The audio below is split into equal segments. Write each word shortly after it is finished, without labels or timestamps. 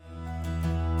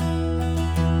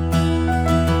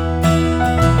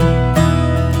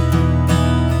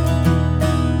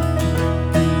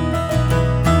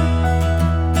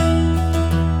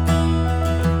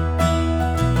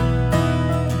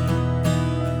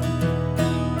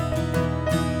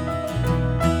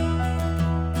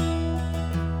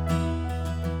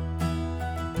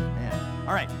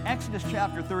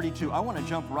chapter 32. I want to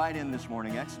jump right in this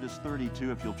morning. Exodus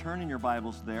 32, if you'll turn in your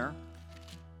Bibles there.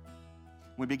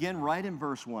 We begin right in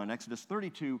verse 1. Exodus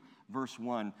 32, verse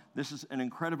 1. This is an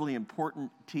incredibly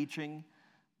important teaching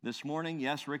this morning.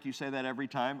 Yes, Rick, you say that every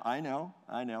time. I know.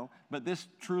 But this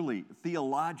truly,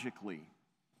 theologically,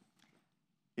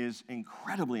 is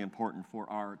incredibly important for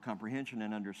our comprehension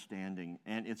and understanding,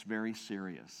 and it's very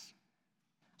serious.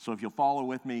 So if you'll follow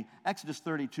with me, Exodus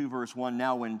 32, verse 1,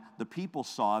 now when the people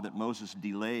saw that Moses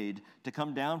delayed to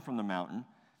come down from the mountain,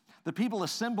 the people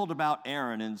assembled about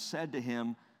Aaron and said to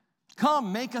him,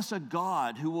 "Come, make us a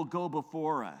god who will go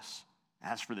before us.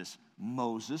 As for this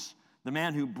Moses, the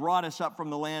man who brought us up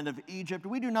from the land of Egypt,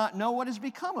 we do not know what has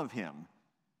become of him."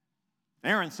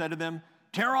 Aaron said to them,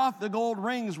 "Tear off the gold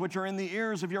rings which are in the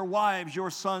ears of your wives, your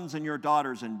sons, and your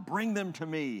daughters, and bring them to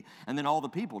me." And then all the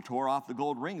people tore off the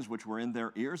gold rings which were in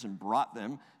their ears and brought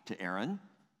them to Aaron.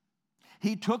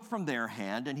 He took from their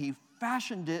hand, and he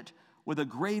fashioned it with a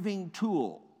graving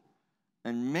tool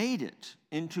and made it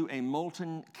into a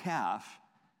molten calf.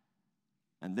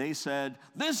 And they said,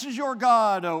 "This is your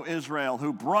God, O Israel,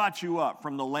 who brought you up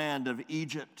from the land of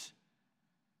Egypt."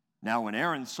 Now when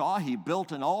Aaron saw, he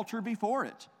built an altar before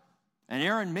it. And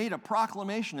Aaron made a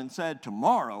proclamation and said,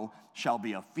 "Tomorrow shall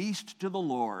be a feast to the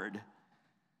Lord."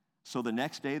 So the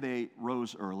next day they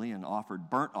rose early and offered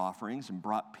burnt offerings and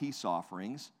brought peace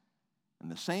offerings.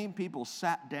 And the same people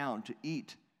sat down to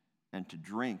eat and to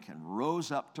drink and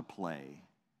rose up to play.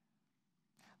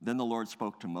 Then the Lord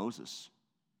spoke to Moses,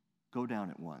 "Go down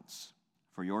at once,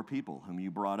 for your people whom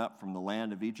you brought up from the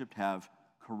land of Egypt have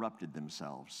corrupted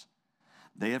themselves.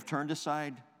 They have quickly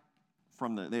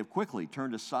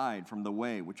turned aside from the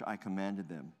way which I commanded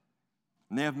them.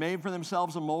 And they have made for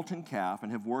themselves a molten calf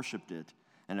and have worshipped it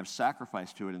and have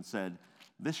sacrificed to it and said,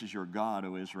 'This is your God,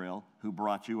 O Israel, who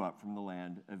brought you up from the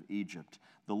land of Egypt.'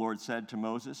 The Lord said to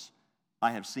Moses,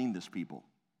 'I have seen this people,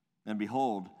 and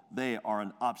behold, they are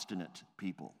an obstinate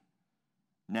people.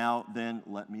 Now then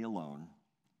let me alone,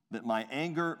 that my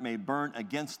anger may burn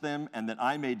against them and that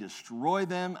I may destroy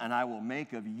them, and I will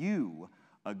make of you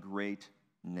a great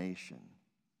nation.'"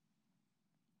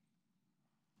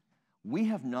 We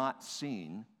have not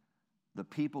seen the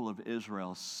people of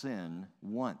Israel sin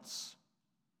once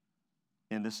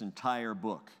in this entire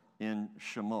book, in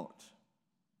Shemot,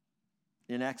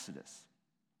 in Exodus.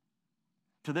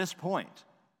 To this point,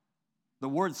 the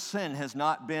word sin has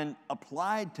not been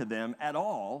applied to them at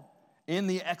all in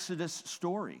the Exodus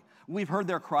story. We've heard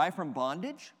their cry from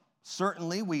bondage.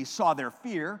 Certainly, we saw their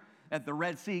fear at the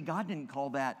Red Sea. God didn't call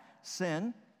that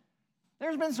sin.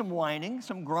 There's been some whining,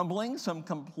 some grumbling, some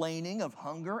complaining of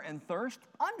hunger and thirst.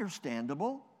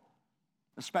 Understandable,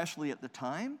 especially at the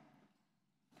time.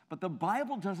 But the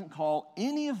Bible doesn't call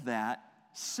any of that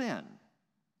sin.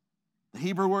 The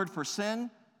Hebrew word for sin,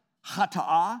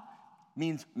 hata'ah,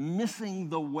 means missing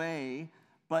the way,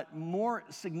 but more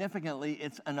significantly,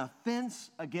 it's an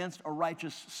offense against a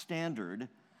righteous standard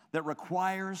that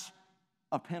requires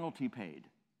a penalty paid.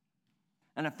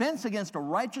 An offense against a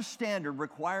righteous standard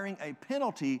requiring a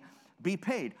penalty be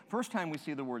paid. First time we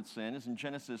see the word sin is in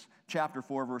Genesis chapter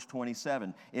 4, verse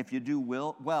 27. "If you do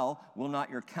well, will not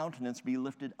your countenance be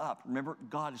lifted up?" Remember,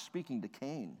 God is speaking to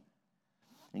Cain.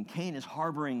 And Cain is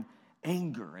harboring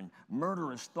anger and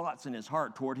murderous thoughts in his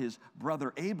heart toward his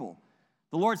brother Abel.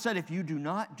 The Lord said, "If you do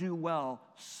not do well,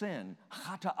 sin,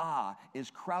 hata'ah,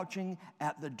 is crouching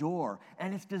at the door,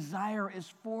 and its desire is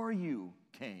for you,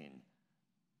 Cain.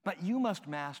 But you must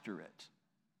master it."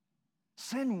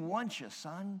 Sin wants you,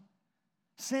 son.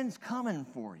 Sin's coming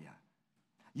for you.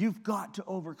 You've got to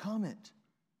overcome it.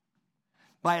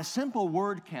 By a simple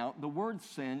word count, the word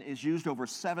sin is used over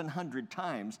 700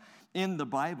 times in the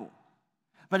Bible.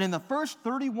 But in the first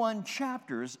 31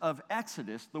 chapters of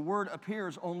Exodus, the word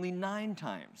appears only 9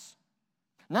 times.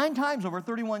 9 times over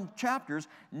 31 chapters,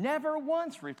 never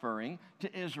once referring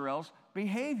to Israel's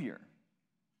behavior.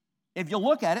 If you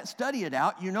look at it, study it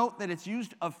out, you note that it's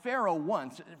used of Pharaoh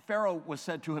once. Pharaoh was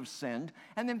said to have sinned,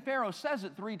 and then Pharaoh says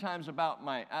it 3 times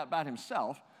about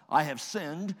himself. "I have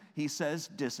sinned," he says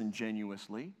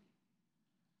disingenuously.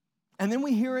 And then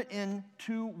we hear it in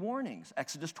 2 warnings.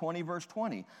 Exodus 20, verse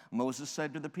 20. Moses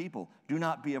said to the people, "Do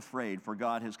not be afraid, for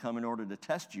God has come in order to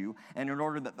test you, and in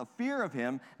order that the fear of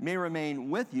him may remain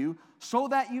with you, so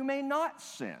that you may not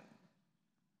sin."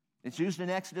 It's used in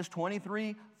Exodus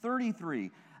 23,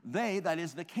 33. "They," that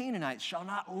is the Canaanites, "shall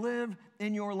not live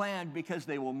in your land because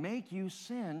they will make you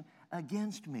sin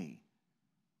against me."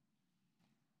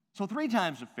 So 3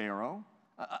 times of Pharaoh,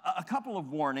 a couple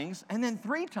of warnings, and then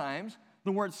 3 times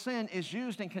the word sin is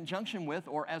used in conjunction with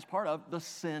or as part of the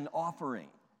sin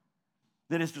offering.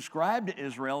 that is described to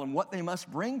Israel and what they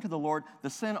must bring to the Lord, the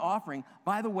sin offering.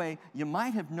 By the way, you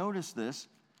might have noticed this,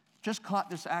 just caught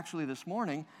this actually this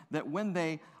morning, that when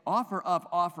they offer up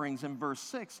offerings in verse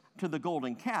 6 to the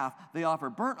golden calf, they offer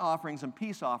burnt offerings and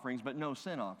peace offerings, but no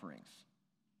sin offerings.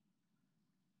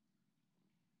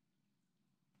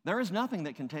 There is nothing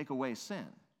that can take away sin,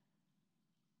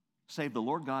 save the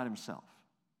Lord God himself.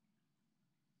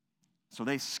 So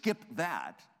they skip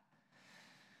that.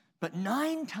 But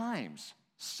 9 times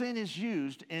sin is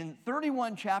used in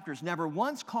 31 chapters, never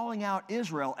once calling out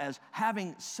Israel as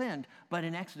having sinned, but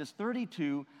in Exodus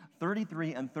 32,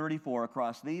 33, and 34,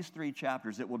 across these 3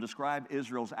 chapters, it will describe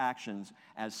Israel's actions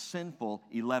as sinful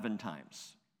 11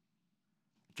 times.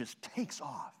 It just takes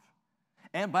off.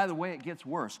 And by the way, it gets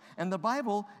worse. And the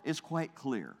Bible is quite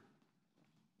clear.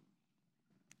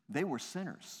 They were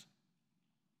sinners.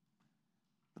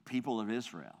 The people of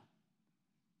Israel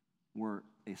were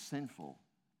a sinful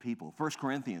people. 1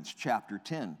 Corinthians chapter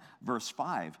 10, verse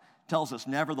 5 tells us,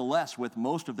 nevertheless, with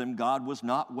most of them God was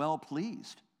not well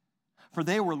pleased, for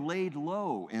they were laid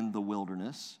low in the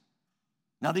wilderness.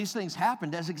 Now these things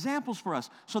happened as examples for us,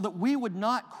 so that we would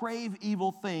not crave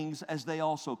evil things as they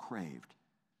also craved.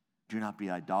 Do not be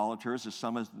idolaters, as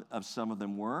some of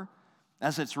them were.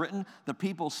 As it's written, the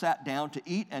people sat down to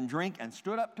eat and drink and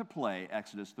stood up to play,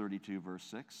 Exodus 32, verse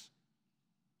 6.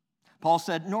 Paul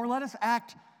said, nor let us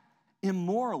act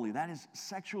immorally, that is,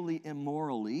 sexually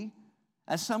immorally,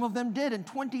 as some of them did, and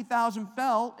 20,000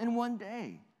 fell in one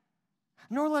day.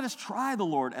 Nor let us try the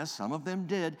Lord, as some of them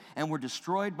did, and were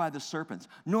destroyed by the serpents.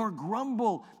 Nor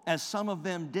grumble, as some of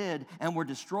them did, and were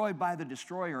destroyed by the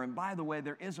destroyer. And by the way,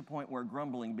 there is a point where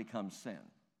grumbling becomes sin.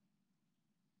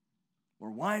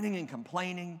 We're whining and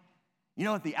complaining. You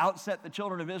know, at the outset, the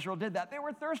children of Israel did that. They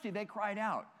were thirsty. They cried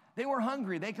out. They were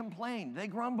hungry. They complained. They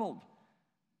grumbled.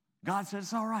 God said,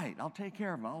 it's all right. I'll take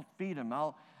care of them. I'll feed them.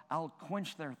 I'll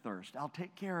quench their thirst. I'll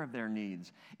take care of their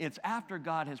needs. It's after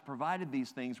God has provided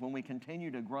these things, when we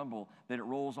continue to grumble, that it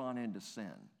rolls on into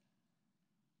sin.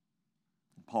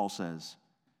 Paul says,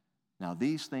 now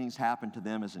these things happened to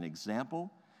them as an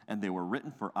example, and they were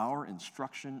written for our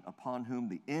instruction, upon whom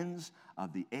the ends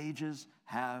of the ages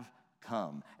have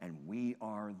come. And we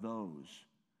are those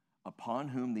upon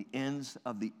whom the ends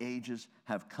of the ages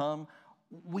have come.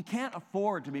 We can't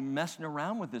afford to be messing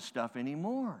around with this stuff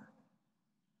anymore.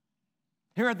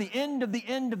 Here at the end of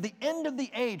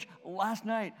the age, last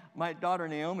night, my daughter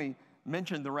Naomi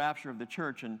mentioned the rapture of the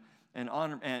church and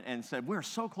said, we're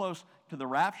so close to the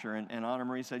rapture. And Anna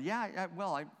Marie said,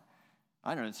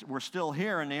 I don't know, we're still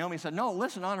here. And Naomi said, no,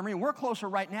 listen, Anna Marie, we're closer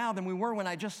right now than we were when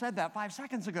I just said that 5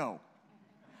 seconds ago.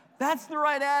 That's the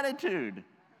right attitude.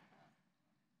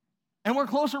 And we're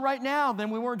closer right now than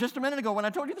we were just a minute ago when I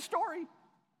told you the story.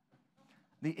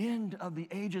 The end of the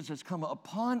ages has come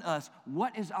upon us.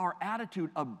 What is our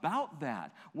attitude about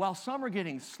that? While some are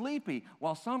getting sleepy,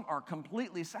 while some are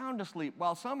completely sound asleep,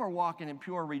 while some are walking in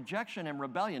pure rejection and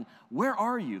rebellion, where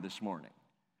are you this morning?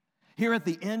 Here at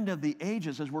the end of the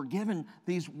ages, as we're given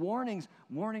these warnings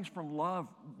from love,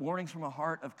 warnings from a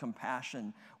heart of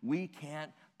compassion, we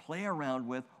can't play around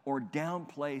with or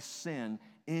downplay sin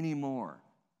anymore.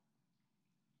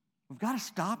 We've got to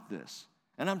stop this.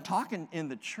 And I'm talking in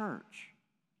the church.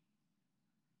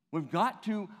 We've got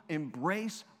to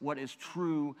embrace what is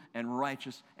true and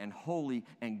righteous and holy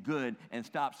and good and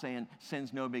stop saying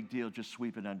sin's no big deal, just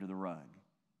sweep it under the rug.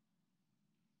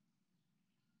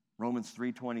 Romans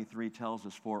 3:23 tells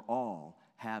us, for all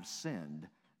have sinned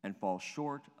and fall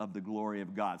short of the glory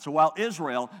of God. So while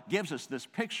Israel gives us this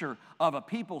picture of a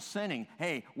people sinning,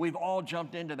 hey, we've all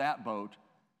jumped into that boat.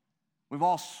 We've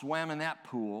all swam in that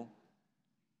pool.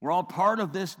 We're all part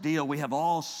of this deal. We have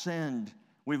all sinned.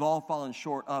 We've all fallen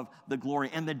short of the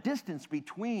glory. And the distance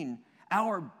between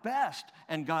our best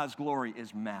and God's glory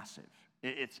is massive.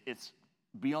 It's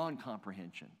beyond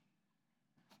comprehension.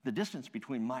 The distance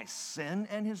between my sin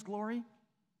and his glory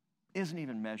isn't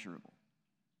even measurable.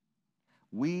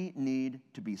 We need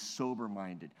to be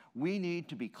sober-minded. We need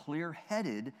to be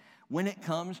clear-headed when it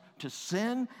comes to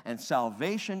sin and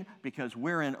salvation, because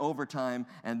we're in overtime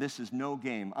and this is no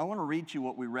game. I want to read to you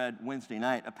what we read Wednesday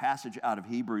night, a passage out of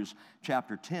Hebrews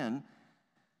chapter 10,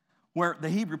 where the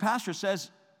Hebrew pastor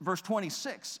says, verse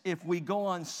 26, if we go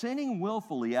on sinning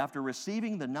willfully after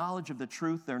receiving the knowledge of the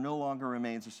truth, there no longer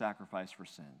remains a sacrifice for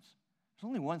sins. There's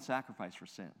only one sacrifice for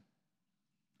sin,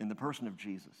 in the person of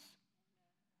Jesus.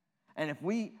 And if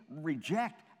we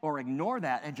reject or ignore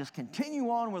that and just continue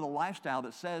on with a lifestyle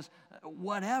that says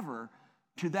whatever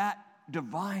to that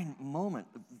divine moment,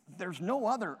 there's no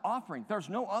other offering, there's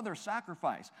no other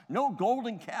sacrifice. No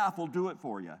golden calf will do it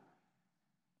for you.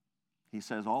 He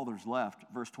says all there's left,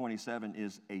 verse 27,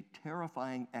 is a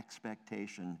terrifying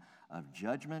expectation of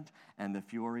judgment and the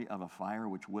fury of a fire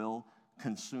which will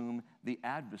consume the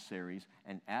adversaries.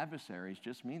 And adversaries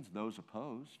just means those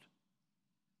opposed,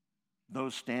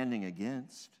 those standing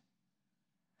against.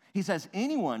 He says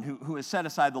anyone who has set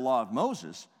aside the law of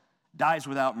Moses dies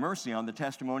without mercy on the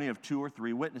testimony of 2 or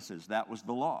 3 witnesses. That was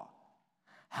the law.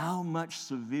 How much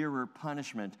severer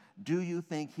punishment do you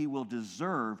think he will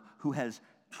deserve who has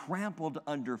trampled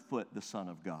underfoot the Son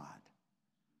of God,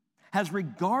 has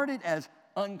regarded as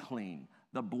unclean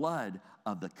the blood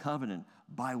of the covenant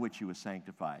by which he was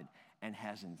sanctified, and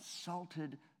has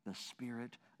insulted the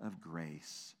Spirit of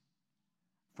grace?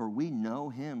 For we know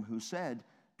him who said,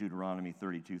 Deuteronomy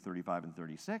 32, 35, and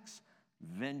 36,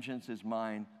 vengeance is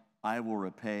mine, I will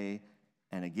repay,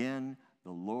 and again,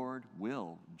 the Lord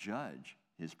will judge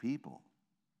his people.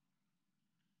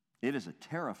 It is a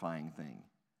terrifying thing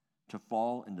to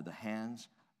fall into the hands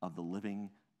of the living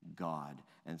God.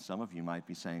 And some of you might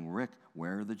be saying, Rick,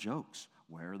 where are the jokes?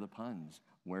 Where are the puns?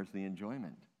 Where's the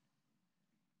enjoyment?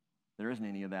 There isn't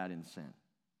any of that in sin.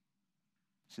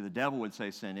 See, the devil would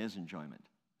say sin is enjoyment.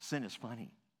 Sin is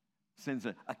funny. Sin's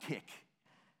a kick.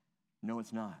 No,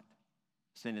 it's not.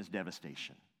 Sin is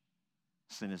devastation.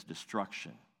 Sin is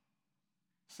destruction.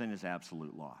 Sin is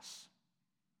absolute loss.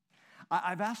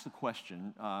 I've asked the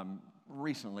question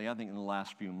recently, I think in the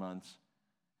last few months,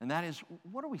 and that is,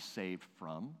 what are we saved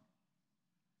from?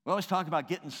 We always talk about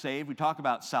getting saved. We talk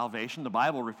about salvation. The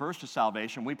Bible refers to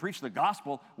salvation. We preach the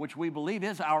gospel, which we believe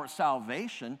is our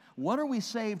salvation. What are we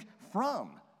saved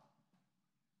from?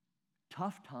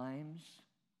 Tough times,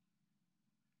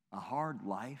 a hard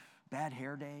life, bad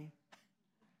hair day.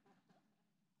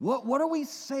 What are we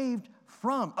saved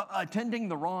from? Attending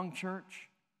the wrong church?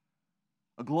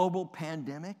 A global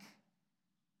pandemic?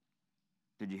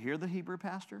 Did you hear the Hebrew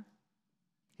pastor?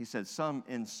 He said, some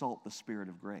insult the Spirit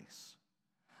of grace.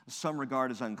 Some regard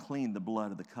as unclean the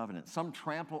blood of the covenant. Some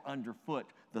trample underfoot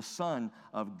the Son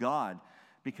of God,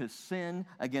 because sin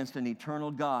against an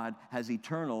eternal God has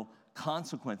eternal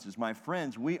consequences. My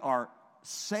friends, we are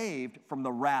saved from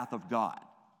the wrath of God.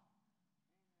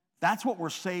 That's what we're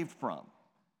saved from.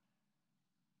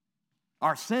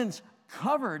 Our sins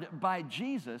covered by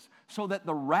Jesus, so that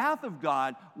the wrath of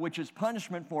God, which is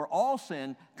punishment for all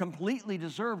sin, completely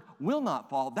deserved, will not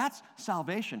fall. That's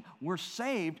salvation. We're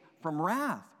saved from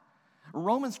wrath.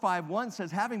 Romans 5:1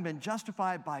 says, having been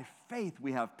justified by faith,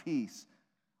 we have peace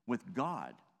with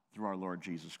God through our Lord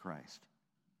Jesus Christ.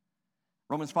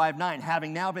 Romans 5:9,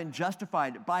 having now been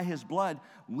justified by his blood,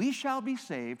 we shall be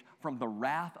saved from the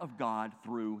wrath of God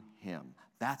through him.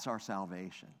 That's our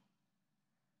salvation.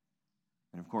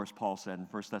 And of course, Paul said in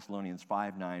 1 Thessalonians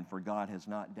 5:9, for God has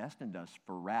not destined us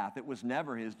for wrath. It was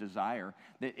never his desire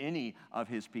that any of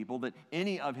his people, that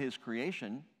any of his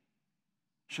creation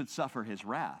should suffer his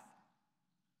wrath.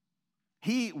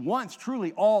 He wants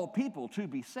truly all people to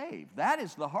be saved. That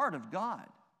is the heart of God.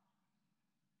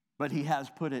 But he has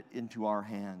put it into our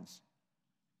hands.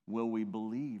 Will we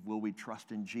believe? Will we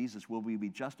trust in Jesus? Will we be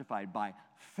justified by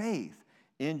faith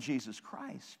in Jesus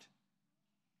Christ?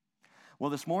 Well,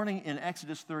 this morning in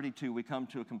Exodus 32, we come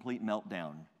to a complete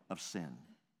meltdown of sin.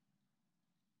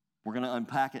 We're going to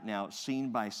unpack it now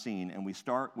scene by scene, and we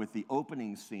start with the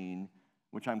opening scene,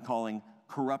 which I'm calling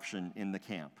corruption in the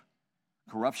camp.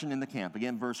 Corruption in the camp.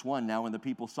 Again, verse 1, now when the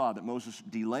people saw that Moses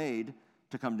delayed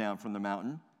to come down from the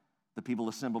mountain, the people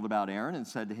assembled about Aaron and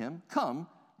said to him, come,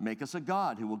 make us a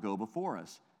god who will go before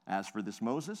us. As for this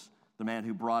Moses, the man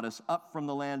who brought us up from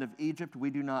the land of Egypt, we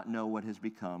do not know what has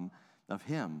become of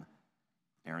him.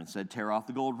 Aaron said, tear off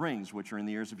the gold rings which are in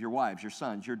the ears of your wives, your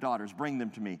sons, your daughters, bring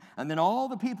them to me. And then all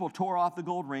the people tore off the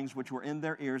gold rings which were in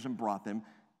their ears and brought them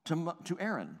to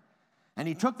Aaron. And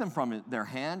he took them from their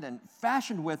hand and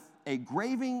fashioned with a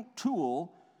graving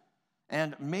tool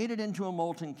and made it into a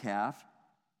molten calf.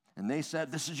 And they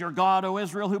said, this is your God, O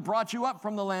Israel, who brought you up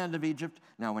from the land of Egypt.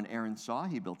 Now when Aaron saw,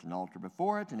 he built an altar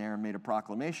before it, and Aaron made a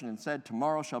proclamation and said,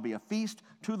 tomorrow shall be a feast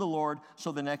to the Lord.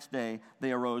 So the next day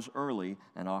they arose early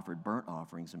and offered burnt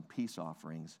offerings and peace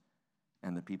offerings.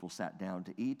 And the people sat down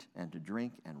to eat and to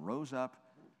drink and rose up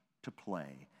to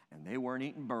play. And they weren't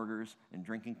eating burgers and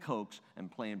drinking Cokes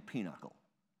and playing pinochle.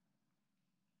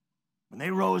 When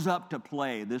they rose up to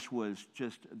play,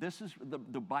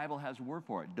 the Bible has a word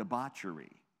for it,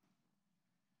 debauchery.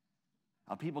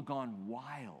 People gone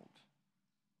wild,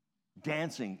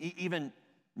 dancing, even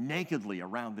nakedly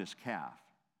around this calf.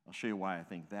 I'll show you why I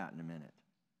think that in a minute.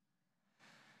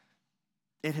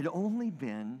 It had only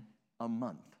been a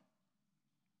month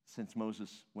since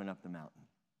Moses went up the mountain.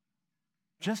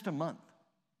 Just a month.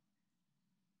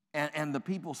 And the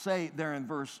people say there in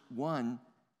verse 1,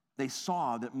 they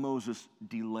saw that Moses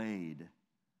delayed.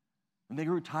 And they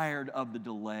grew tired of the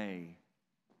delay.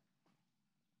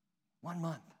 1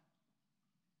 month.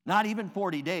 Not even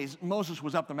 40 days. Moses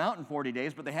was up the mountain 40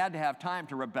 days, but they had to have time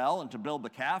to rebel and to build the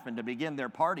calf and to begin their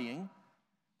partying.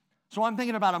 So I'm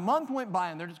thinking about a month went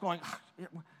by and they're just going,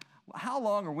 how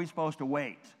long are we supposed to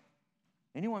wait?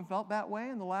 Anyone felt that way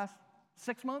in the last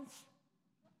 6 months?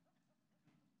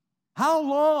 How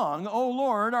long, O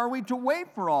Lord, are we to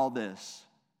wait for all this?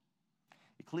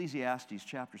 Ecclesiastes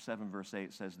chapter 7, verse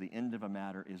 8 says, the end of a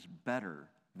matter is better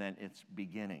than its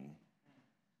beginning.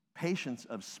 Patience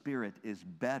of spirit is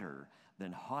better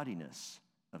than haughtiness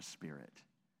of spirit.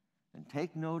 And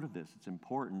take note of this, it's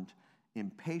important.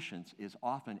 Impatience is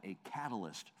often a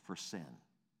catalyst for sin.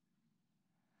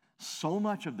 So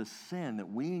much of the sin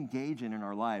that we engage in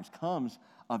our lives comes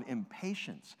of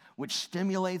impatience, which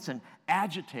stimulates and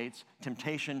agitates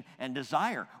temptation and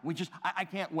desire. I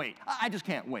can't wait. I just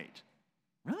can't wait.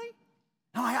 Really?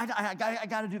 No, I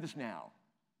got to do this now.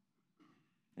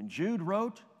 And Jude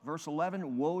wrote, verse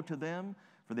 11, woe to them,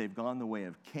 for they've gone the way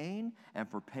of Cain, and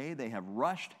for pay they have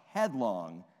rushed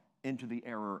headlong into the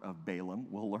error of Balaam.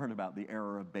 We'll learn about the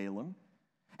error of Balaam.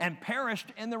 And perished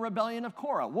in the rebellion of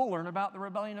Korah. We'll learn about the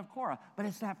rebellion of Korah. But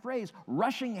it's that phrase,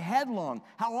 rushing headlong.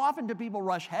 How often do people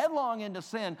rush headlong into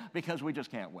sin because we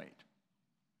just can't wait?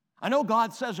 I know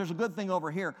God says there's a good thing over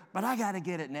here, but I got to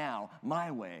get it now, my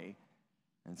way.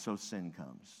 And so sin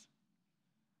comes.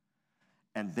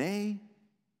 And they,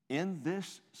 in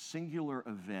this singular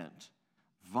event,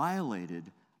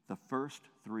 violated the first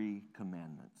 3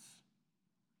 commandments.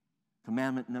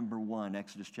 Commandment number 1,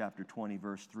 Exodus chapter 20,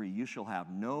 verse 3, you shall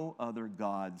have no other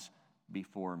gods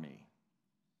before me.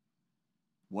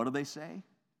 What do they say?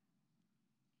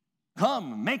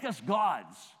 Come, make us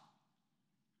gods.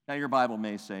 Now your Bible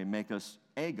may say, make us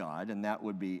a god, and that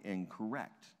would be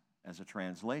incorrect as a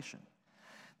translation.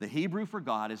 The Hebrew for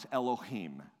God is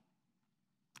Elohim.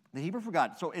 The Hebrew for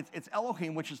God, so it's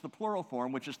Elohim, which is the plural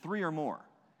form, which is 3 or more.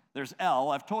 There's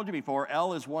El. I've told you before,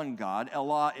 El is 1 God.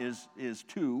 Elah is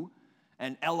 2.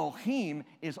 And Elohim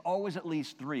is always at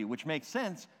least 3, which makes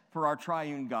sense for our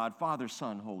triune God, Father,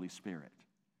 Son, Holy Spirit.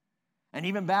 And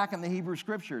even back in the Hebrew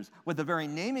Scriptures, with the very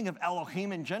naming of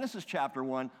Elohim in Genesis chapter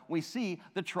 1, we see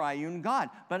the triune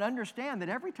God. But understand that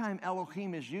every time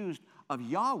Elohim is used of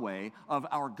Yahweh, of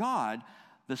our God,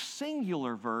 the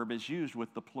singular verb is used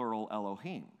with the plural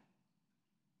Elohim.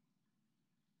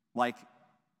 Like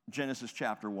Genesis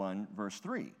chapter 1, verse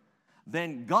 3.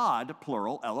 Then God,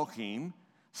 plural, Elohim,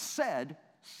 said,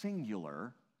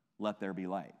 singular, let there be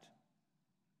light.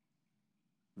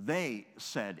 They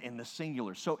said in the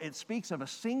singular. So it speaks of a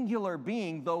singular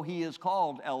being, though he is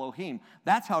called Elohim.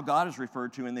 That's how God is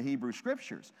referred to in the Hebrew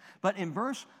Scriptures. But in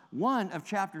verse 1 of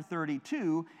chapter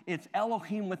 32, it's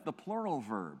Elohim with the plural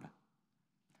verb.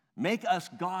 Make us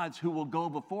gods who will go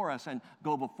before us, and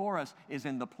go before us is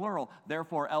in the plural.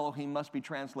 Therefore, Elohim must be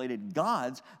translated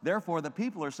gods. Therefore, the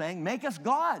people are saying, make us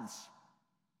gods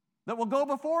that will go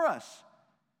before us.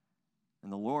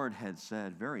 And the Lord had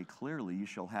said very clearly, you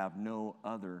shall have no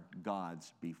other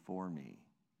gods before me.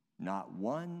 Not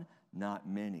one, not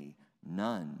many,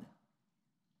 none.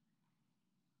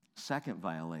 Second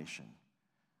violation.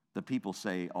 The people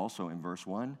say also in verse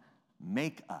 1,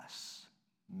 make us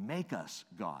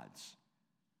gods.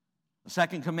 The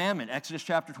second commandment, Exodus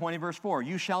chapter 20, verse 4,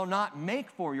 you shall not make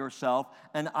for yourself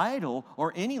an idol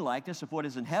or any likeness of what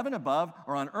is in heaven above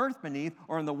or on earth beneath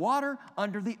or in the water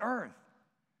under the earth.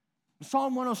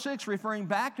 Psalm 106, referring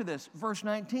back to this, verse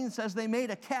 19 says they made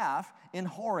a calf in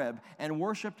Horeb and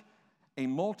worshiped a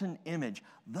molten image.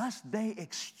 Thus they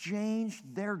exchanged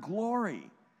their glory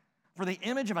for the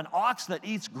image of an ox that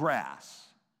eats grass.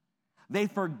 They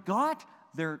forgot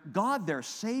their God, their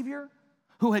Savior,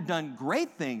 who had done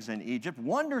great things in Egypt,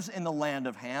 wonders in the land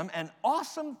of Ham, and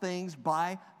awesome things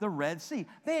by the Red Sea.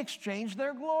 They exchanged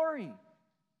their glory.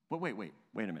 But wait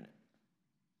a minute.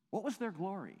 What was their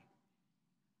glory?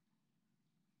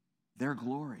 Their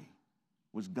glory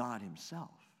was God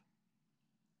himself.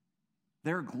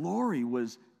 Their glory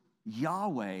was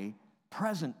Yahweh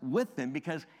present with them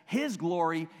because his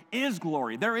glory is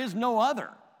glory. There is no other.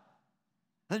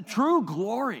 The true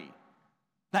glory,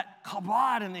 that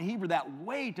kabod in the Hebrew, that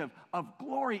weight of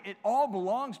glory, it all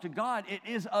belongs to God. It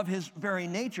is of his very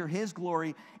nature. His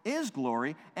glory is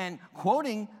glory. And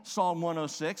quoting Psalm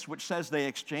 106, which says they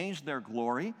exchanged their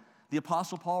glory, the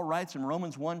Apostle Paul writes in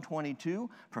Romans 1:22,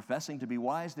 professing to be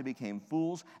wise, they became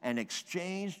fools and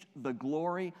exchanged the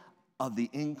glory of the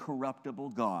incorruptible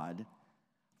God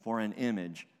for an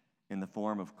image in the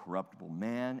form of corruptible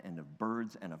man and of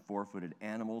birds and of four-footed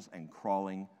animals and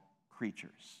crawling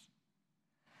creatures.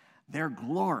 Their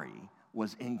glory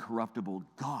was incorruptible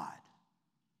God,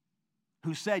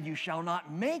 who said, "You shall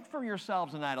not make for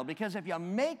yourselves an idol," because if you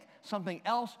make something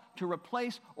else to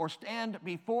replace or stand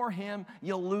before him,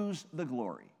 you'll lose the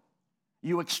glory.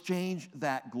 You exchange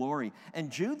that glory.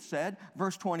 And Jude said,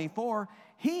 verse 24,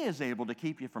 he is able to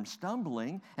keep you from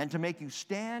stumbling and to make you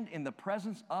stand in the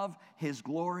presence of his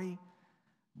glory,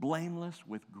 blameless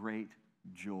with great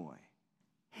joy.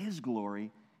 His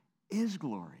glory is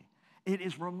glory. It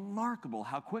is remarkable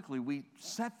how quickly we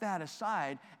set that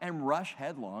aside and rush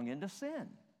headlong into sin.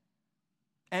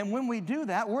 And when we do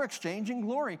that, we're exchanging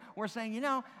glory. We're saying,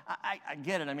 I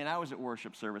get it. I mean, I was at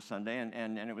worship service Sunday,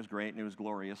 and it was great, and it was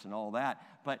glorious and all that.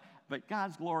 But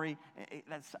God's glory,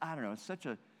 that's, I don't know, it's such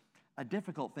a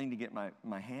difficult thing to get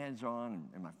my hands on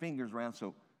and my fingers around,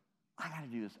 so I got to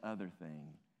do this other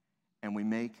thing. And we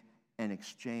make an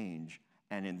exchange.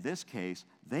 And in this case,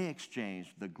 they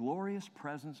exchanged the glorious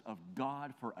presence of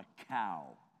God for a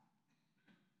cow.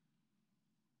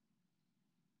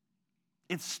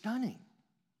 It's stunning.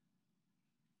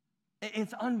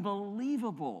 It's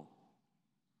unbelievable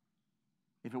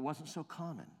if it wasn't so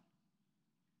common.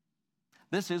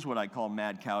 This is what I call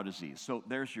mad cow disease. So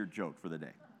there's your joke for the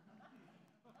day.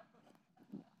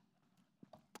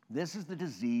 This is the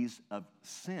disease of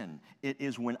sin. It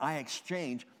is when I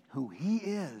exchange who he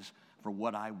is for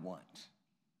what I want.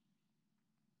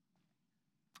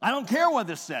 I don't care what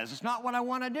this says. It's not what I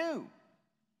want to do.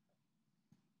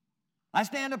 I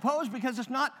stand opposed because it's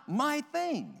not my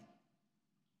thing.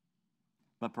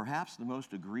 But perhaps the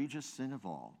most egregious sin of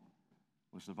all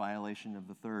was the violation of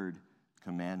the third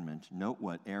commandment. Note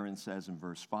what Aaron says in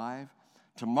verse 5.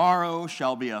 Tomorrow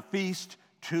shall be a feast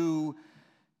to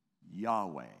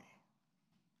Yahweh.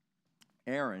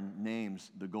 Aaron names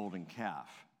the golden calf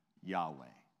Yahweh.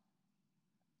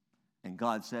 And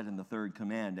God said in the third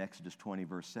command, Exodus 20,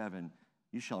 verse 7,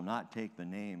 you shall not take the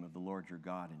name of the Lord your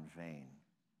God in vain,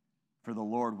 for the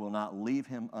Lord will not leave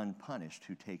him unpunished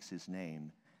who takes his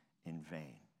name in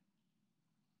vain.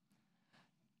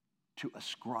 To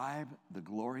ascribe the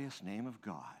glorious name of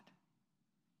God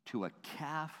to a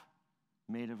calf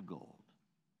made of gold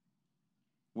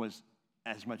was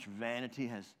as much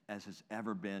vanity as has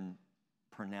ever been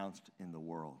pronounced in the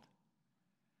world.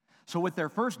 So with their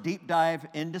first deep dive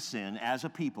into sin as a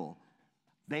people,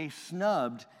 they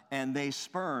snubbed and they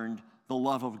spurned the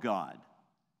love of God.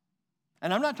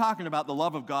 And I'm not talking about the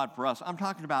love of God for us. I'm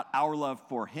talking about our love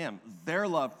for him, their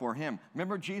love for him.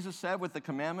 Remember Jesus said with the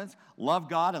commandments, love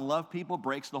God and love people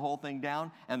breaks the whole thing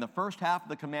down. And the first half of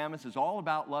the commandments is all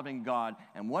about loving God.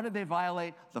 And what did they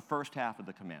violate? The first half of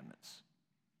the commandments.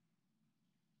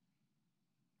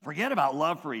 Forget about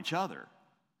love for each other.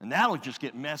 And that'll just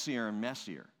get messier and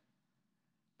messier.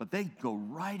 But they go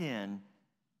right in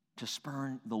to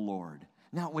spurn the Lord.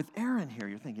 Now with Aaron here,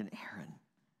 you're thinking, Aaron,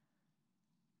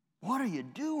 what are you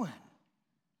doing?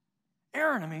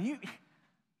 Aaron, I mean,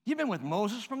 you've been with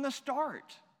Moses from the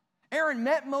start. Aaron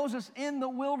met Moses in the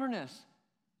wilderness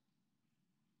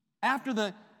after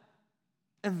the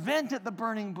event at the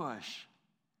burning bush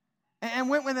and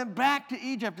went with him back to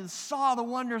Egypt and saw the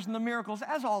wonders and the miracles,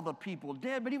 as all the people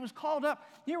did. But he was called up.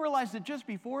 You realize that just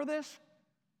before this,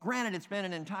 granted it's been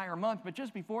an entire month, but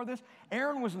just before this,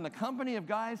 Aaron was in the company of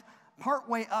guys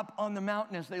partway up on the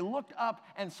mountain as they looked up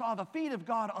and saw the feet of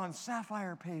God on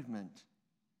sapphire pavement.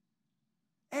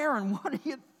 Aaron, what are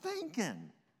you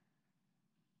thinking?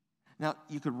 Now,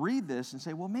 you could read this and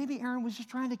say, well, maybe Aaron was just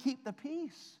trying to keep the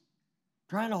peace,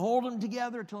 trying to hold them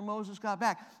together until Moses got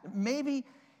back. Maybe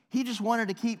he just wanted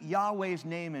to keep Yahweh's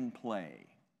name in play.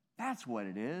 That's what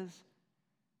it is.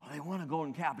 Well, they want a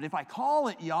golden calf, but if I call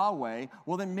it Yahweh,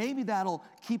 well, then maybe that'll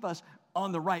keep us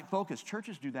on the right focus.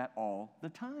 Churches do that all the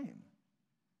time.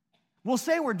 We'll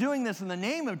say we're doing this in the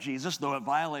name of Jesus, though it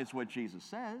violates what Jesus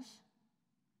says.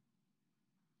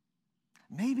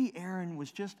 Maybe Aaron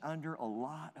was just under a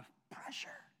lot of pressure.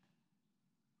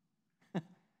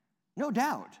 No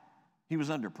doubt he was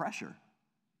under pressure.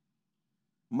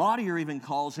 Maudier even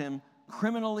calls him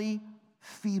criminally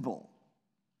feeble.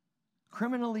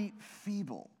 Criminally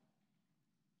feeble.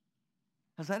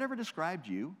 Has that ever described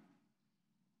you?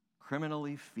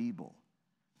 Criminally feeble.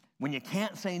 When you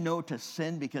can't say no to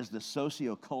sin because the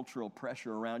sociocultural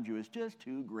pressure around you is just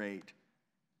too great.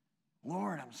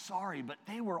 Lord, I'm sorry, but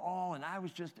they were all, and I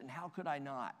was just, and how could I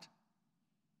not?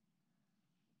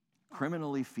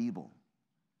 Criminally feeble.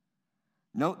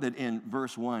 Note that in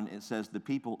verse 1, it says the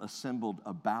people assembled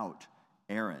about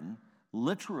Aaron.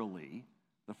 Literally,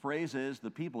 the phrase is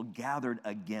the people gathered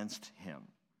against him.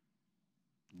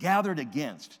 Gathered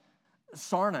against.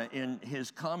 Sarna, in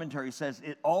his commentary, says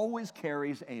it always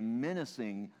carries a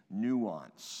menacing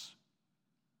nuance.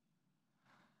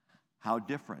 How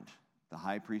different the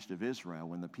high priest of Israel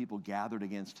when the people gathered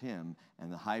against him,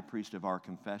 and the high priest of our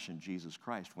confession, Jesus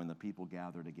Christ, when the people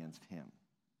gathered against him.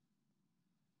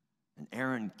 And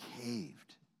Aaron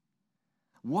caved.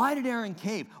 Why did Aaron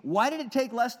cave? Why did it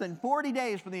take less than 40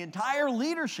 days for the entire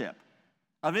leadership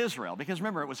of Israel? Because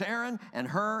remember, it was Aaron and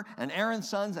Hur and Aaron's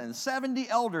sons and 70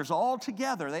 elders all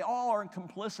together. They all are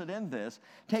complicit in this.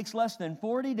 It takes less than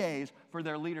 40 days for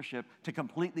their leadership to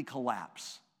completely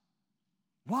collapse.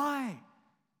 Why?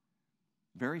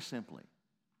 Very simply,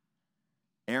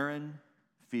 Aaron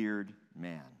feared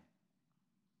man.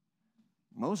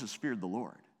 Moses feared the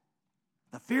Lord.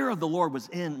 The fear of the Lord was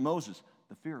in Moses.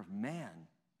 The fear of man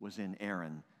was in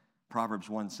Aaron. Proverbs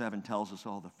 1:7 tells us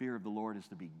all the fear of the Lord is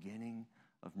the beginning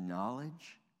of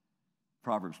knowledge.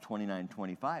 Proverbs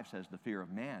 29:25 says the fear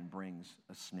of man brings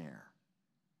a snare.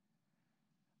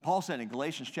 Paul said in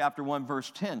Galatians chapter 1, verse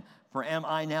 10, "For am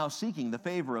I now seeking the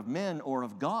favor of men or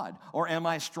of God? Or am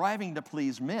I striving to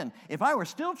please men? If I were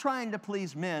still trying to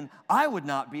please men, I would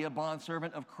not be a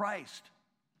bondservant of Christ."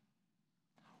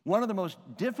 One of the most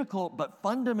difficult but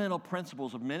fundamental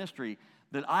principles of ministry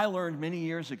that I learned many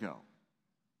years ago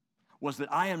was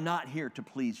that I am not here to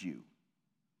please you.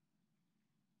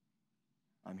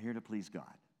 I'm here to please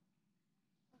God.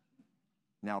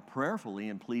 Now, prayerfully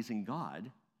in pleasing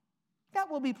God, that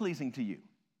will be pleasing to you.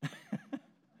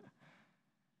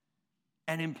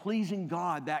 And in pleasing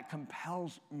God, that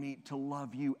compels me to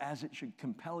love you as it should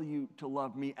compel you to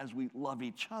love me as we love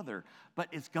each other. But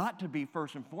it's got to be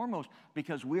first and foremost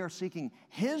because we are seeking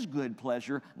His good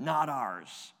pleasure, not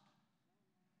ours.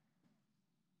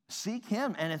 Seek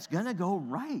Him, and it's going to go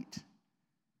right.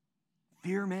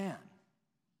 Fear man.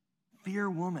 Fear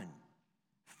woman.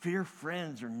 Fear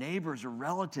friends or neighbors or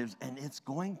relatives, and it's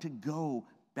going to go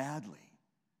badly.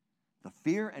 The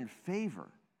fear and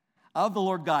favor of the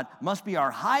Lord God must be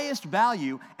our highest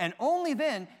value, and only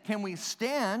then can we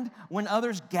stand when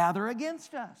others gather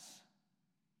against us.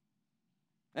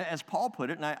 As Paul put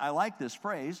it, and I like this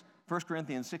phrase, 1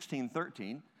 Corinthians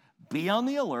 16:13, "Be on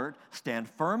the alert, stand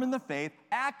firm in the faith,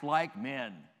 act like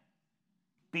men,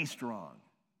 be strong."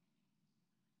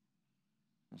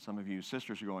 And some of you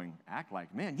sisters are going, act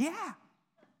like men? Yeah.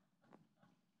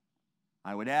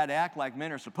 I would add, act like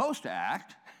men are supposed to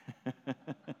act.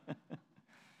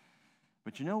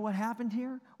 But you know what happened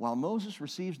here? While Moses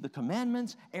receives the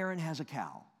commandments, Aaron has a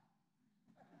cow.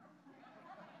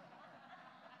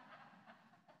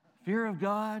 Fear of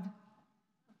God,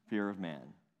 fear of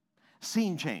man.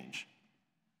 Scene change.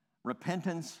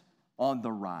 Repentance on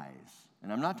the rise.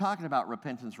 And I'm not talking about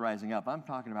repentance rising up. I'm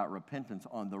talking about repentance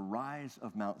on the rise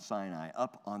of Mount Sinai,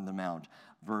 up on the mount.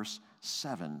 Verse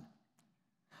 7.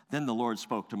 Then the Lord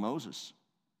spoke to Moses,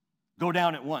 "Go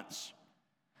down at once,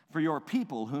 for your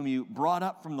people whom you brought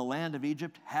up from the land of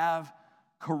Egypt have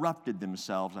corrupted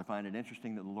themselves." I find it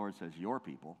interesting that the Lord says, your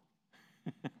people.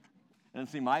 And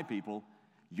see, my people,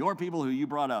 your people who you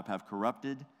brought up have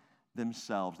corrupted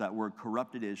themselves. That word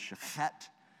corrupted is shechet,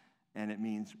 and it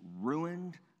means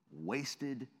ruined,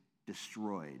 wasted,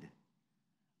 destroyed.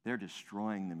 They're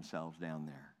destroying themselves down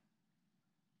there.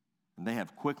 And they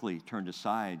have quickly turned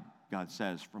aside, God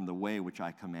says, from the way which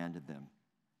I commanded them.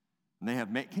 And they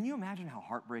have made, can you imagine how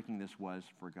heartbreaking this was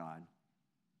for God?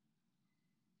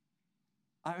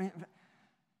 I mean,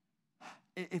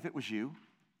 if it was you,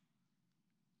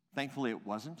 thankfully it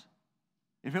wasn't.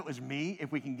 If it was me,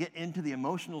 if we can get into the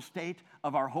emotional state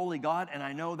of our holy God, and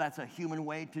I know that's a human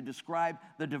way to describe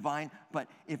the divine, but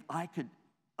if I could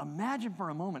imagine for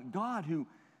a moment God who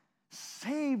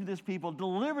saved this people,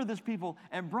 delivered this people,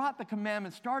 and brought the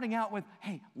commandments starting out with,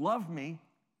 hey, love me.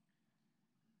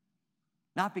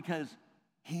 Not because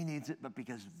he needs it, but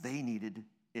because they needed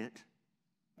it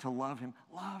to love him.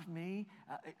 Love me.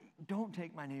 Don't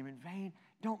take my name in vain.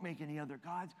 Don't make any other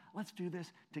gods. Let's do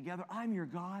this together. I'm your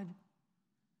God.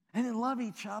 And then love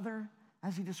each other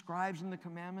as he describes in the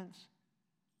commandments.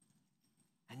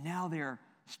 And now they're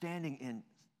standing in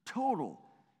total,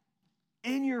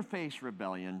 in-your-face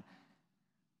rebellion.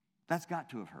 That's got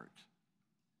to have hurt.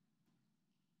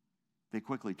 They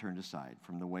quickly turned aside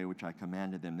from the way which I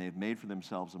commanded them. They have made for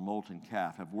themselves a molten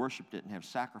calf, have worshipped it, and have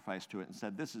sacrificed to it, and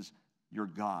said, "This is your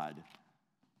God,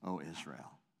 O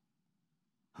Israel,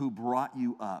 who brought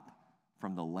you up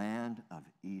from the land of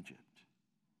Egypt."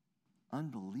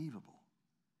 Unbelievable.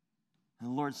 And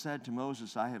the Lord said to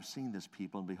Moses, "I have seen this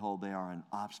people, and behold, they are an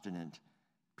obstinate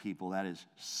people." That is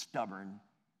stubborn,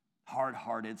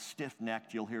 hard-hearted,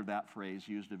 stiff-necked. You'll hear that phrase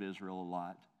used of Israel a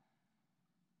lot.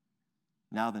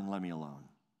 "Now then, let me alone,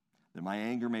 that my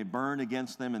anger may burn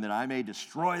against them, and that I may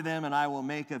destroy them, and I will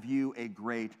make of you a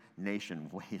great nation.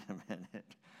 Wait a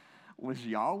minute. Was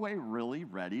Yahweh really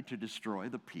ready to destroy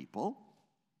the people?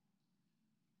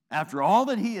 After all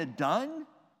that he had done?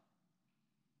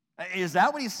 Is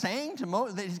that what he's saying to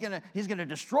Moses? That he's gonna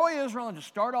destroy Israel and just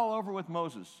start all over with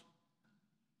Moses?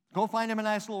 Go find him a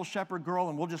nice little shepherd girl,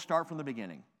 and we'll just start from the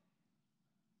beginning.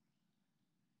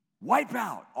 Wipe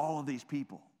out all of these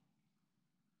people.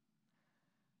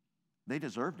 They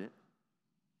deserved it.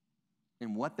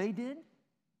 In what they did,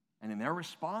 and in their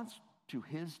response to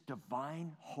his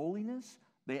divine holiness,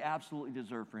 they absolutely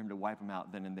deserve for him to wipe them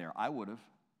out then and there. I would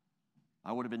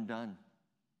have been done.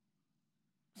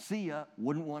 See ya,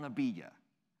 wouldn't want to be ya.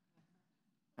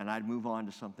 And I'd move on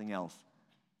to something else.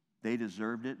 They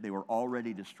deserved it. They were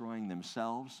already destroying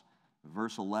themselves.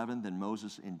 Verse 11, then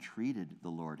Moses entreated the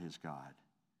Lord his God.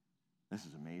 This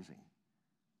is amazing.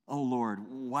 Oh Lord,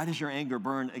 why does your anger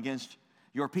burn against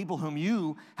your people whom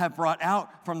you have brought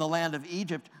out from the land of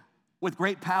Egypt with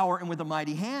great power and with a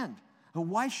mighty hand?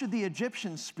 Why should the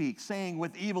Egyptians speak, saying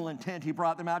with evil intent he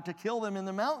brought them out to kill them in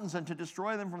the mountains and to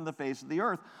destroy them from the face of the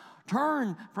earth?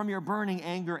 Turn from your burning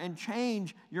anger and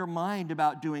change your mind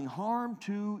about doing harm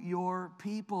to your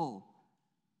people.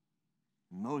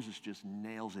 Moses just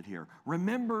nails it here.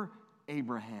 Remember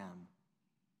Abraham,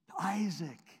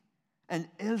 Isaac, and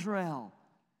Israel,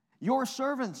 your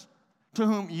servants, to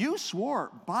whom you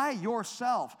swore by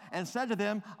yourself and said to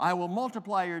them, I will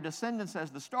multiply your descendants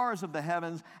as the stars of the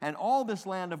heavens, and all this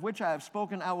land of which I have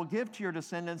spoken I will give to your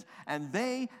descendants, and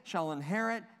they shall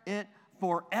inherit it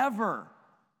forever.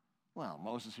 Well,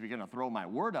 Moses, if you're going to throw my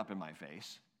word up in my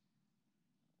face.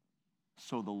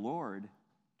 So the Lord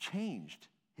changed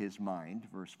his mind,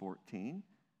 verse 14,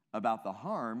 about the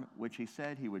harm which he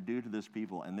said he would do to this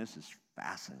people, and this is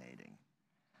fascinating.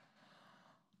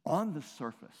 On the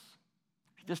surface,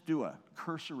 just do a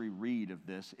cursory read of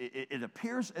this. It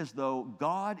appears as though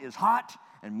God is hot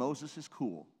and Moses is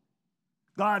cool.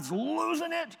 God's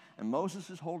losing it and Moses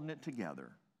is holding it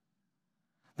together.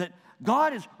 That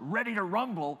God is ready to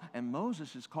rumble and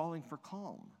Moses is calling for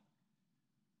calm.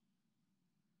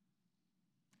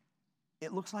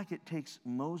 It looks like it takes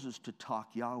Moses to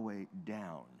talk Yahweh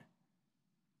down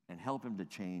and help him to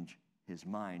change his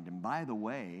mind. And by the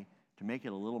way, to make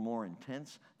it a little more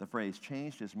intense, the phrase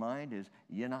changed his mind is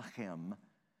yenachem.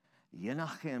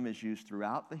 Yenachem is used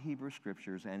throughout the Hebrew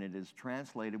Scriptures, and it is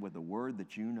translated with a word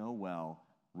that you know well,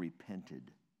 repented.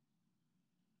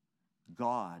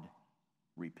 God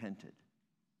repented.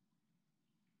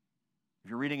 If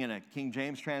you're reading in a King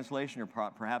James translation, or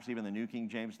perhaps even the New King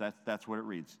James, that's what it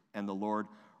reads. And the Lord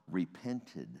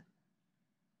repented.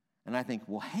 And I think,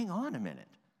 well, hang on a minute.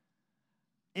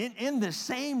 In the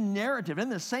same narrative, in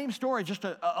the same story, just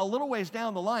a little ways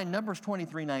down the line, Numbers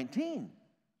 23:19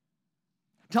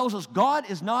 tells us God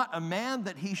is not a man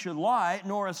that he should lie,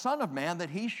 nor a son of man that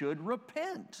he should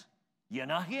repent.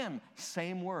 Yenahim,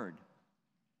 same word.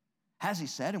 Has he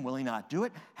said and will he not do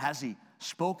it? Has he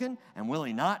spoken and will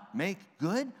he not make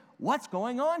good? What's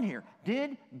going on here?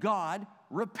 Did God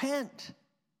repent?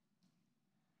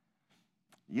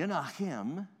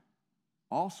 Yenahim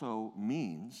also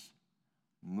means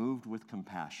moved with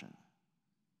compassion.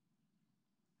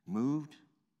 Moved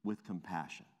with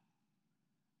compassion.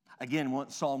 Again,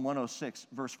 Psalm 106,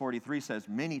 verse 43 says,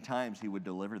 many times he would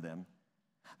deliver them.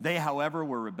 They, however,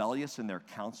 were rebellious in their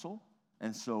counsel,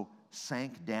 and so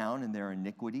sank down in their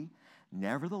iniquity.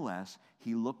 Nevertheless,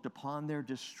 he looked upon their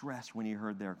distress when he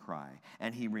heard their cry,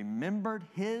 and he remembered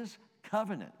his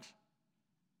covenant.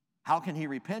 How can he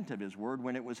repent of his word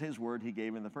when it was his word he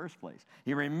gave in the first place?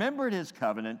 He remembered his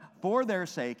covenant for their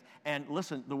sake, and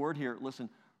listen, the word here, listen,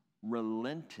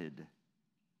 relented.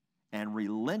 And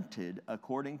relented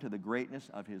according to the greatness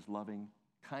of his loving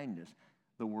kindness.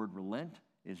 The word relent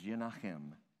is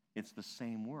yenachem. It's the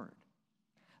same word.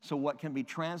 So what can be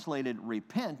translated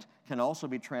repent can also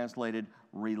be translated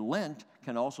relent,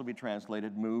 can also be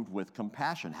translated moved with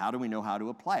compassion. How do we know how to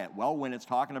apply it? Well, when it's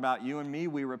talking about you and me,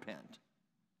 we repent.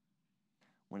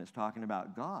 When it's talking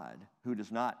about God, who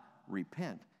does not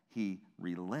repent, he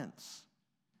relents.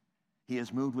 He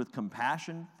is moved with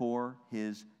compassion for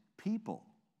his people.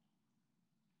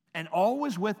 And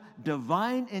always with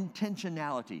divine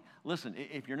intentionality. Listen,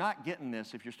 if you're not getting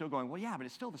this, if you're still going, well, yeah, but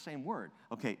it's still the same word.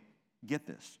 Okay, get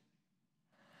this.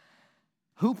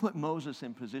 Who put Moses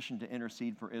in position to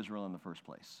intercede for Israel in the first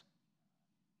place?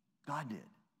 God did.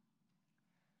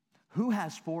 Who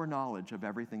has foreknowledge of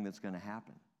everything that's going to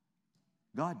happen?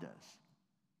 God does.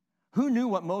 Who knew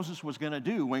what Moses was going to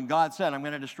do when God said, I'm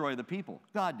going to destroy the people?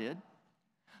 God did.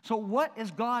 So what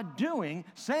is God doing,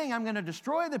 saying I'm going to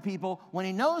destroy the people when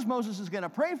he knows Moses is going to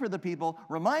pray for the people,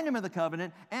 remind him of the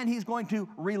covenant, and he's going to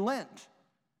relent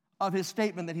of his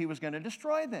statement that he was going to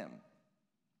destroy them?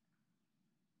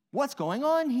 What's going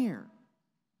on here?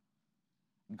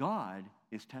 God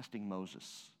is testing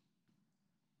Moses.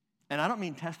 And I don't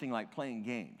mean testing like playing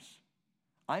games.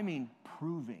 I mean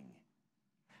proving.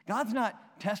 God's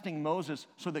not testing Moses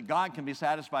so that God can be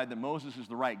satisfied that Moses is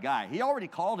the right guy. He already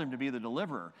called him to be the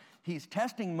deliverer. He's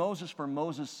testing Moses for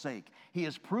Moses' sake. He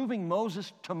is proving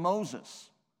Moses to Moses.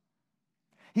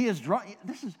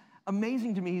 This is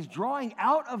amazing to me. He's drawing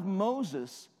out of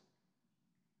Moses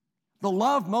the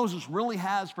love Moses really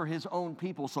has for his own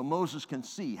people so Moses can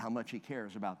see how much he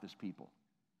cares about this people.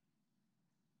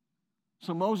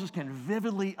 So Moses can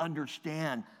vividly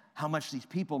understand how much these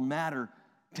people matter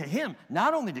to him,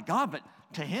 not only to God, but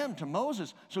to him, to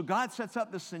Moses. So God sets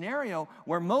up this scenario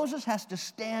where Moses has to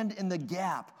stand in the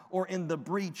gap or in the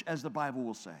breach, as the Bible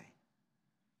will say.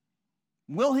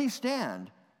 Will he stand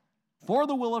for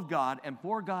the will of God and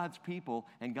for God's people?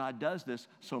 And God does this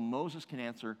so Moses can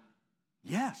answer,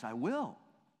 yes, I will.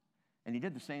 And he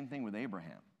did the same thing with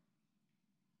Abraham.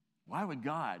 Why would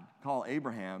God call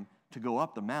Abraham to go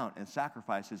up the mount and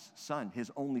sacrifice his son,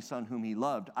 his only son whom he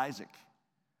loved, Isaac?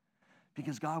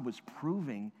 Because God was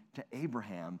proving to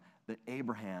Abraham that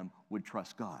Abraham would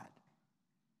trust God.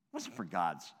 It wasn't for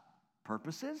God's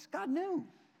purposes. God knew.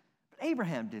 But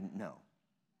Abraham didn't know.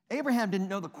 Abraham didn't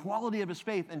know the quality of his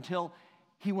faith until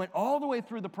he went all the way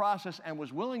through the process and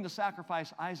was willing to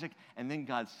sacrifice Isaac, and then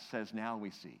God says, now we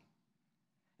see.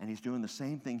 And he's doing the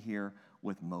same thing here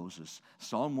with Moses.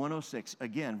 Psalm 106,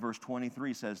 again, verse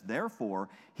 23 says, therefore,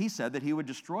 he said that he would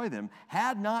destroy them,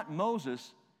 had not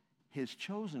Moses, his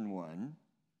chosen one,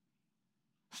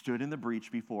 stood in the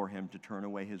breach before him to turn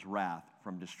away his wrath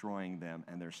from destroying them.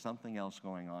 And there's something else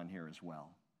going on here as well.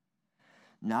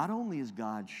 Not only is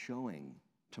God showing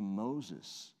to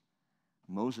Moses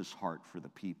heart for the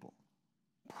people,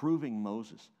 proving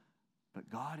Moses, but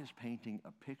God is painting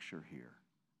a picture here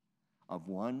of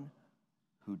one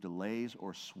who delays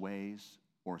or sways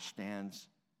or stands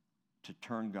to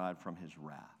turn God from his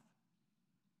wrath.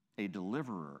 A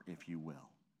deliverer, if you will.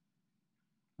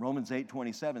 Romans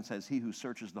 8:27 says, he who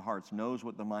searches the hearts knows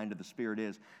what the mind of the Spirit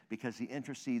is, because he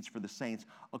intercedes for the saints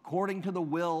according to the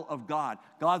will of God.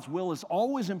 God's will is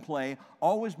always in play,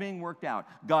 always being worked out.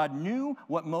 God knew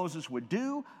what Moses would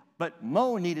do, but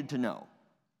Mo needed to know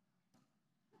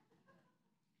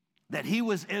that he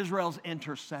was Israel's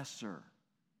intercessor.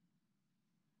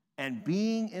 And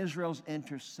being Israel's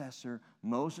intercessor,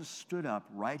 Moses stood up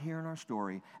right here in our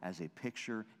story as a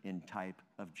picture in type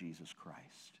of Jesus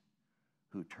Christ,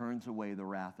 who turns away the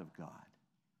wrath of God,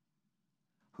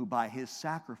 who by his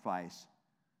sacrifice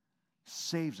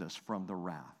saves us from the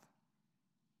wrath.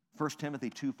 1 Timothy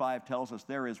 2:5 tells us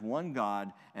there is one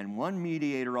God and one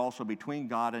mediator also between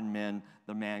God and men,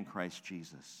 the man Christ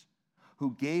Jesus,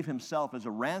 who gave himself as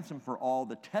a ransom for all,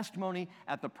 the testimony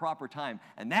at the proper time.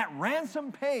 And that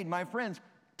ransom paid, my friends,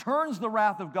 turns the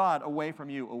wrath of God away from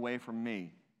you, away from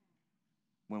me,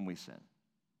 when we sin.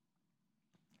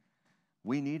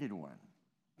 We needed one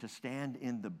to stand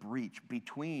in the breach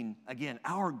between, again,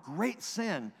 our great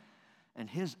sin and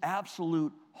his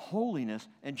absolute holiness,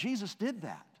 and Jesus did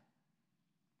that.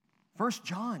 1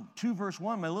 John 2, verse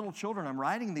 1, my little children, I'm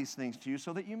writing these things to you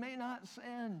so that you may not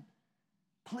sin.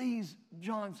 Please,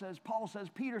 John says, Paul says,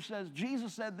 Peter says,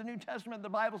 Jesus said, the New Testament, the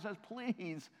Bible says,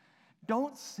 please,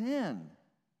 don't sin.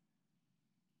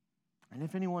 And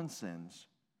if anyone sins,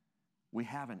 we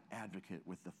have an advocate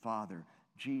with the Father,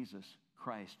 Jesus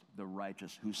Christ the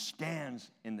righteous, who stands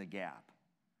in the gap,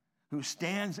 who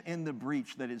stands in the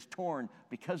breach that is torn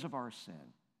because of our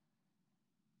sin.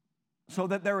 So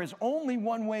that there is only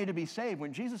one way to be saved.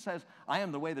 When Jesus says, I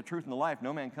am the way, the truth, and the life,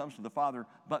 no man comes to the Father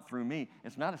but through me,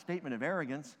 it's not a statement of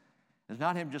arrogance. It's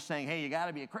not him just saying, hey, you got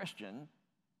to be a Christian.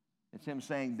 It's him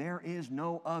saying, there is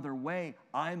no other way.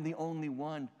 I'm the only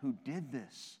one who did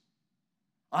this.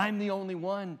 I'm the only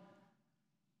one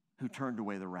who turned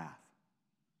away the wrath.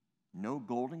 No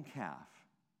golden calf,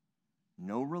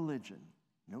 no religion,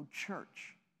 no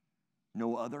church,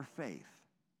 no other faith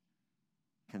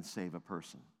can save a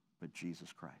person but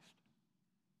Jesus Christ.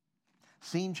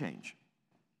 Scene change.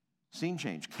 Scene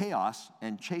change. Chaos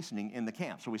and chastening in the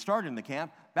camp. So we started in the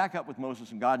camp, back up with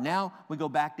Moses and God. Now we go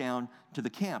back down to the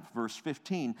camp. Verse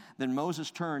 15, then Moses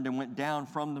turned and went down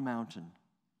from the mountain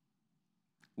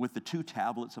with the 2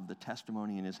 tablets of the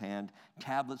testimony in his hand,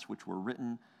 tablets which were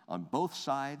written on both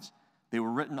sides. They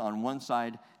were written on one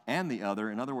side and the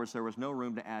other. In other words, there was no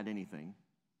room to add anything.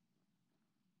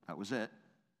 That was it.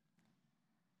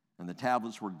 And the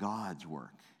tablets were God's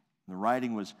work. And the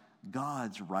writing was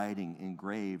God's writing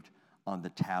engraved on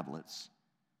the tablets.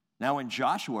 Now when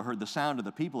Joshua heard the sound of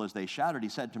the people as they shouted, he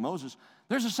said to Moses,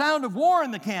 "There's a sound of war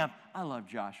in the camp." I love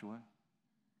Joshua.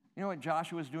 You know what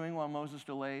Joshua's doing while Moses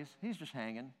delays? He's just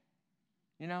hanging.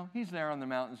 You know, he's there on the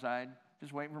mountainside,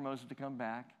 just waiting for Moses to come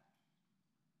back.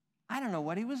 I don't know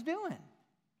what he was doing.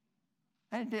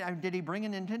 Did he bring a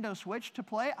Nintendo Switch to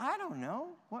play? I don't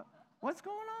know. What's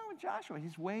going on with Joshua?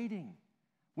 He's waiting.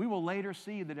 We will later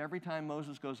see that every time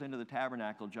Moses goes into the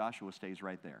tabernacle, Joshua stays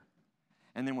right there.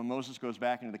 And then when Moses goes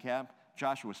back into the camp,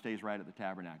 Joshua stays right at the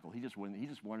tabernacle. He just wanted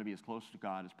to be as close to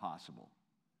God as possible.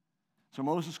 So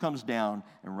Moses comes down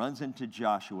and runs into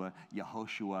Joshua,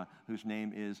 Yehoshua, whose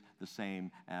name is the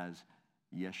same as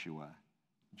Yeshua,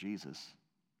 Jesus.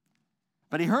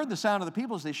 But he heard the sound of the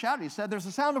people as they shouted. He said, "There's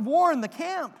a sound of war in the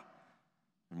camp."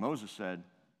 And Moses said,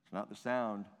 "It's not the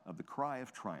sound of the cry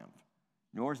of triumph,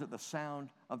 nor is it the sound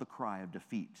of the cry of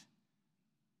defeat,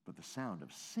 but the sound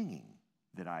of singing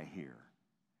that I hear."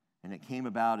 And it came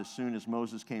about as soon as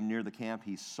Moses came near the camp,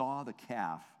 he saw the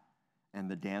calf and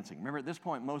the dancing. Remember, at this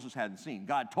point, Moses hadn't seen.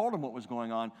 God told him what was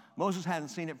going on. Moses hadn't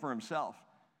seen it for himself.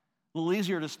 A little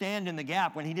easier to stand in the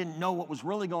gap when he didn't know what was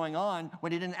really going on,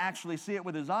 when he didn't actually see it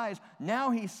with his eyes.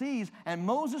 Now he sees, and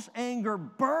Moses' anger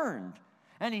burned,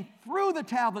 and he threw the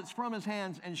tablets from his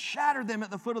hands and shattered them at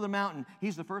the foot of the mountain.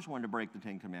 He's the first one to break the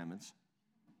 10 Commandments.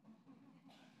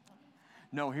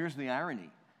 No, here's the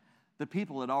irony. The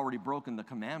people had already broken the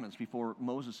commandments before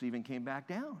Moses even came back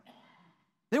down.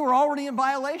 They were already in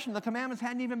violation. The commandments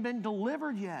hadn't even been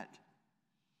delivered yet.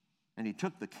 And he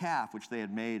took the calf which they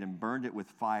had made and burned it with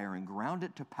fire and ground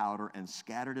it to powder and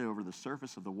scattered it over the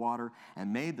surface of the water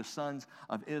and made the sons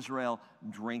of Israel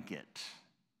drink it.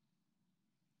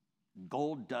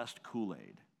 Gold dust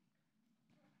Kool-Aid.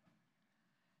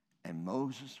 And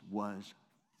Moses was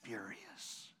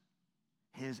furious.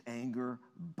 His anger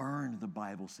burned, the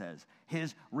Bible says.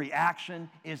 His reaction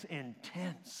is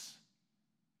intense.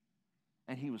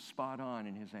 And he was spot on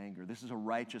in his anger. This is a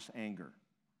righteous anger.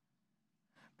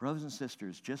 Brothers and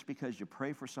sisters, just because you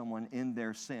pray for someone in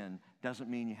their sin doesn't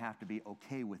mean you have to be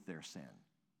okay with their sin.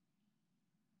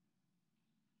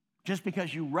 Just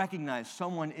because you recognize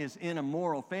someone is in a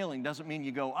moral failing doesn't mean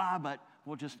you go,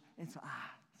 it's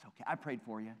okay, I prayed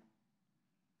for you.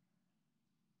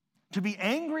 To be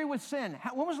angry with sin.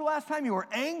 When was the last time you were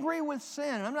angry with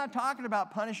sin? And I'm not talking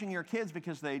about punishing your kids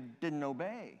because they didn't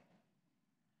obey.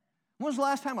 When was the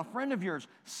last time a friend of yours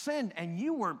sinned and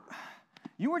you were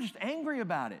just angry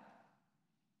about it?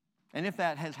 And if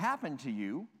that has happened to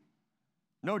you,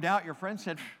 no doubt your friend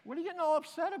said, "What are you getting all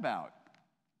upset about?"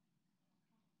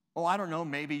 Oh, I don't know,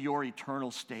 maybe your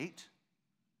eternal state.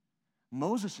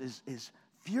 Moses is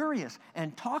furious,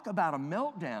 and talk about a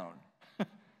meltdown.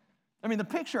 I mean, the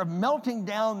picture of melting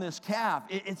down this calf,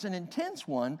 it's an intense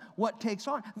one, what takes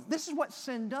on. This is what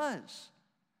sin does.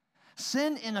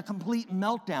 Sin in a complete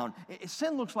meltdown.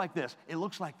 Sin looks like this. It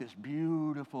looks like this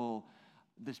beautiful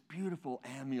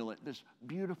amulet, this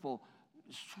beautiful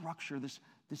structure, this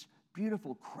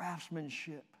beautiful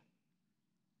craftsmanship.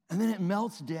 And then it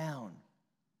melts down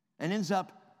and ends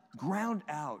up ground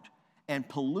out and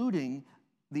polluting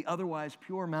the otherwise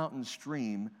pure mountain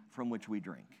stream from which we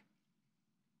drink.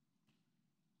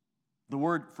 The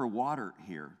word for water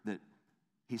here, that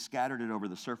he scattered it over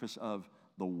the surface of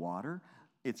the water,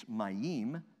 it's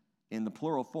mayim in the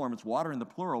plural form. It's water in the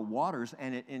plural, waters,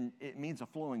 and it means a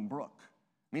flowing brook.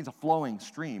 It means a flowing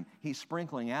stream. He's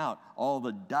sprinkling out all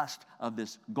the dust of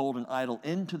this golden idol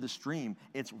into the stream.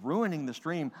 It's ruining the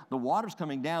stream. The water's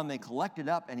coming down. They collect it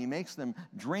up, and he makes them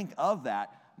drink of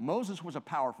that. Moses was a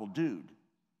powerful dude.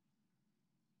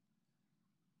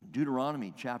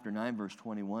 Deuteronomy chapter 9, verse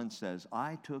 21 says,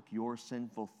 "I took your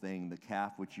sinful thing, the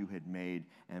calf which you had made,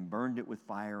 and burned it with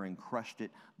fire and crushed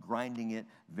it, grinding it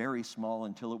very small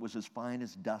until it was as fine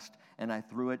as dust, and I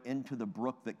threw it into the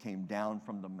brook that came down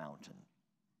from the mountain."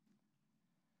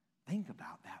 Think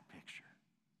about that picture.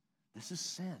 This is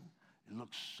sin. It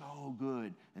looks so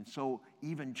good, and so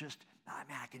even just,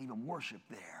 I can even worship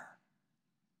there.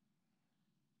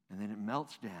 And then it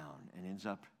melts down and ends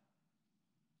up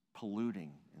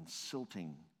polluting and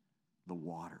silting the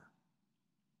water.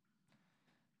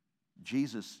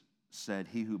 Jesus said,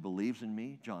 "He who believes in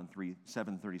me," John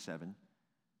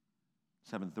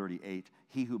 7:38,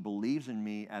 "he who believes in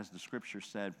me, as the scripture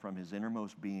said, from his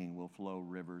innermost being will flow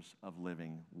rivers of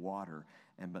living water."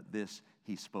 But this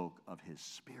he spoke of his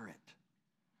Spirit.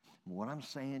 What I'm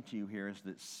saying to you here is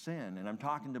that sin, and I'm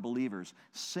talking to believers,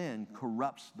 sin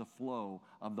corrupts the flow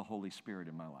of the Holy Spirit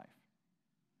in my life.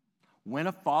 When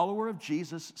a follower of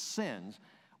Jesus sins,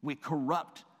 we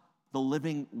corrupt the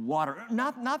living water.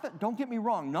 Not that, don't get me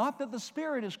wrong, not that the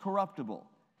Spirit is corruptible.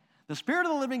 The Spirit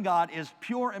of the living God is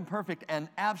pure and perfect and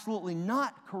absolutely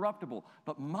not corruptible.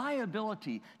 But my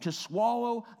ability to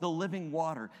swallow the living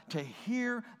water, to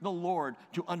hear the Lord,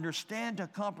 to understand, to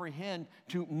comprehend,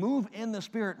 to move in the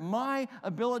Spirit, my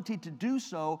ability to do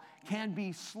so can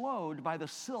be slowed by the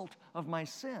silt of my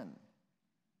sin.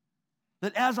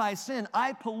 That as I sin,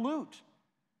 I pollute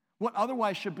what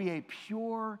otherwise should be a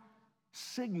pure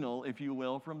signal, if you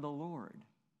will, from the Lord.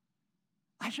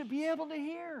 I should be able to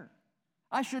hear.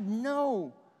 I should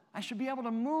know. I should be able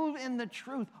to move in the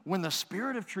truth when the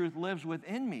Spirit of truth lives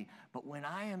within me. But when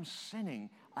I am sinning,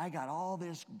 I got all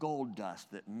this gold dust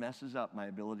that messes up my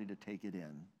ability to take it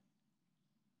in.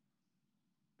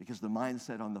 Because the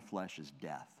mindset on the flesh is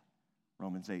death.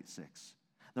 Romans 8:6.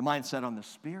 The mindset on the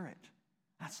Spirit,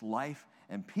 that's life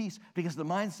and peace. Because the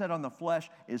mindset on the flesh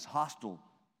is hostile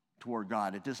toward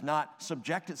God. It does not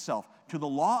subject itself to the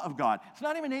law of God. It's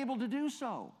not even able to do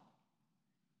so.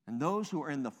 And those who are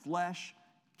in the flesh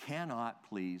cannot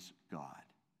please God.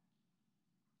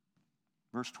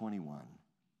 Verse 21.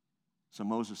 So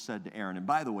Moses said to Aaron, and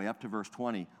by the way, up to verse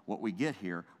 20, what we get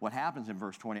here, what happens in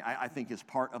verse 20, I think is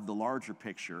part of the larger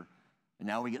picture. And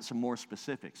now we get some more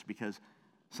specifics because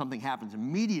something happens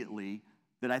immediately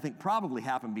that I think probably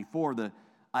happened before the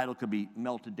idol could be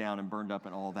melted down and burned up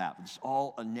and all that. It's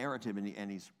all a narrative,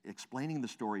 and he's explaining the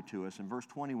story to us. In verse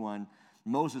 21,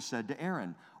 Moses said to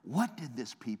Aaron, "What did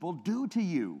this people do to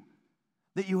you,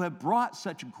 that you have brought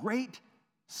such great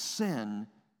sin?"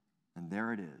 And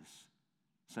there it is,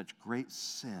 such great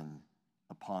sin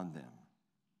upon them.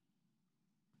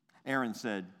 Aaron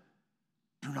said,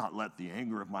 "Do not let the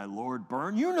anger of my Lord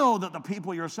burn. You know that the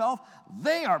people yourself,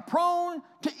 they are prone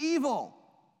to evil."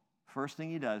 First thing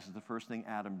he does is the first thing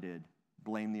Adam did,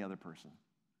 blame the other person.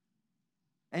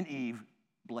 And Eve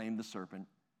blamed the serpent.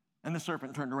 And the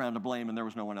serpent turned around to blame, and there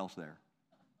was no one else there.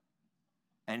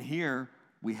 And here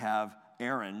we have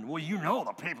Aaron. Well, you know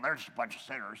the people, they're just a bunch of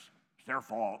sinners. It's their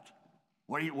fault.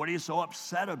 What are you so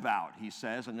upset about, he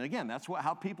says. And again, that's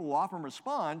how people will often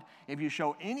respond if you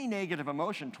show any negative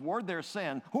emotion toward their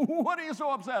sin. What are you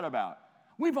so upset about?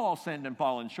 We've all sinned and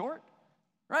fallen short,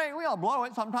 right? We all blow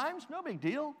it sometimes. No big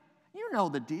deal. You know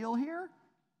the deal here.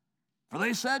 For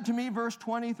they said to me, verse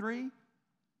 23,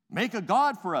 "Make a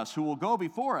god for us who will go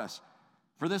before us.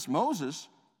 For this Moses,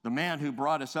 the man who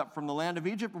brought us up from the land of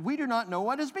Egypt, we do not know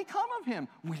what has become of him."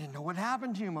 We didn't know what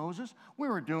happened to you, Moses. We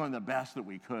were doing the best that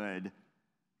we could.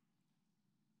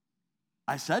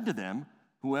 I said to them,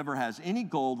 "Whoever has any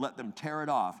gold, let them tear it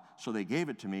off." So they gave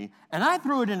it to me, and I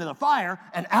threw it into the fire,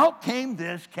 and out came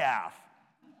this calf.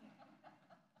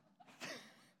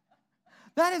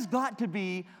 That has got to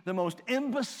be the most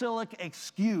imbecilic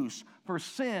excuse for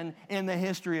sin in the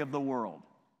history of the world.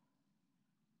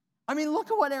 I mean,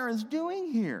 look at what Aaron's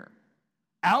doing here.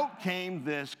 Out came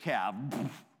this calf.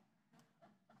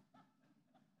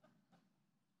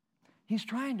 He's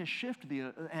trying to shift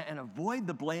and avoid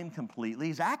the blame completely.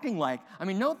 He's acting like,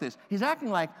 note this, he's acting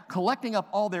like collecting up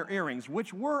all their earrings,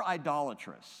 which were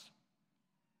idolatrous.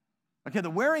 Okay, the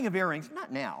wearing of earrings,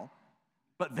 not now,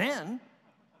 but then,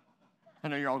 I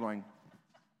know you're all going,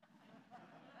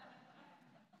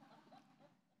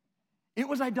 it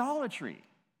was idolatry.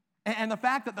 And the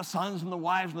fact that the sons and the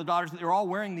wives and the daughters, that they were all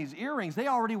wearing these earrings, they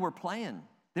already were playing.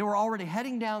 They were already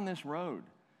heading down this road.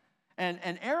 And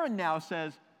Aaron now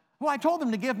says, well, I told them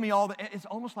to give me all the, it's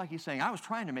almost like he's saying, I was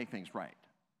trying to make things right.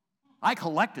 I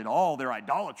collected all their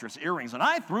idolatrous earrings and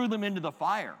I threw them into the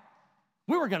fire.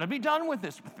 We were going to be done with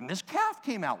this, but then this calf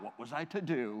came out. What was I to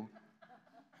do?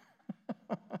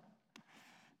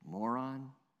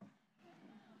 Moron.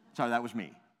 Sorry, that was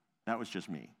me. That was just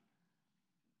me.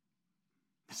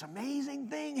 This amazing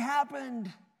thing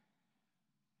happened.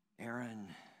 Aaron,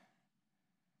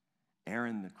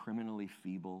 the criminally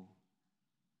feeble,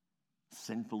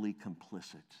 sinfully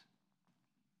complicit.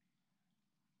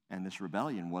 And this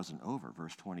rebellion wasn't over.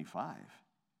 Verse 25.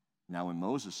 Now when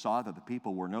Moses saw that the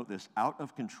people were, note this, out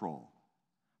of control,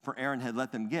 for Aaron had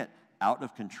let them get out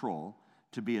of control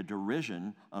to be a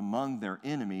derision among their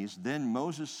enemies, then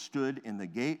Moses stood in the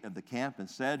gate of the camp and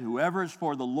said, "Whoever is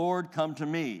for the Lord, come to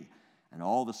me." And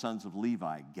all the sons of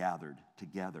Levi gathered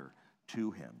together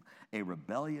to him. A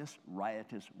rebellious,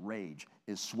 riotous rage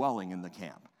is swelling in the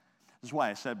camp. This is why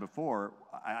I said before,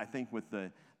 I think with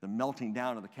the melting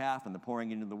down of the calf and the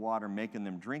pouring into the water, making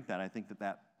them drink that, I think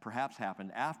that perhaps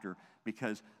happened after,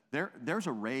 because there's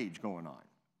a rage going on.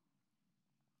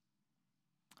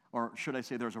 Or should I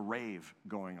say there's a rave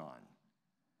going on.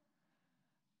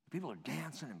 People are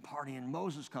dancing and partying.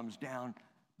 Moses comes down.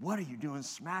 What are you doing?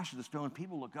 Smashes the stone.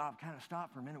 People look up, kind of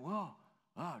stop for a minute. Whoa,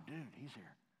 Oh, dude, he's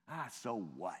here. So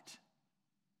what?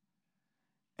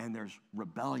 And there's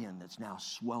rebellion that's now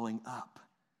swelling up.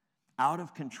 Out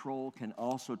of control can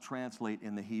also translate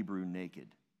in the Hebrew naked,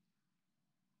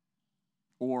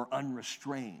 or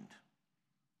unrestrained,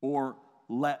 or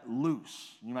let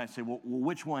loose. You might say, well,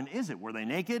 which one is it? Were they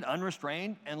naked,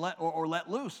 unrestrained, and let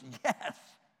loose? Yes.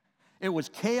 It was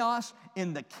chaos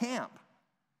in the camp.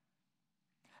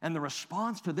 And the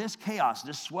response to this chaos,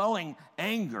 this swelling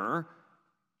anger,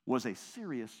 was a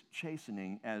serious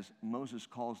chastening, as Moses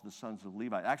calls the sons of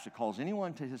Levi. Actually calls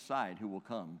anyone to his side who will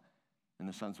come. And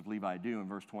the sons of Levi do. In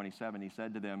verse 27, he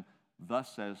said to them,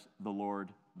 thus says the Lord,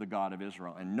 the God of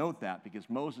Israel. And note that, because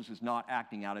Moses is not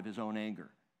acting out of his own anger.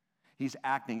 He's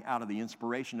acting out of the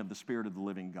inspiration of the Spirit of the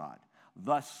living God.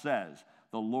 Thus says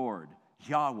the Lord,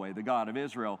 Yahweh, the God of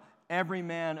Israel, every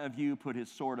man of you put his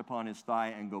sword upon his thigh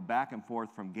and go back and forth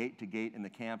from gate to gate in the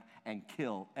camp and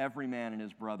kill every man and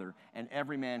his brother and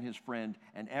every man his friend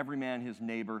and every man his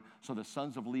neighbor. So the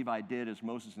sons of Levi did as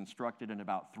Moses instructed, and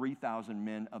about 3,000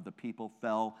 men of the people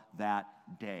fell that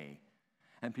day.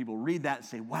 And people read that and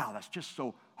say, wow, that's just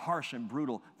so harsh and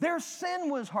brutal. Their sin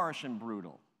was harsh and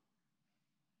brutal.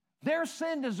 Their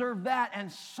sin deserved that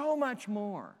and so much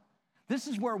more. This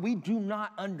is where we do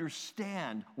not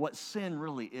understand what sin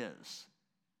really is.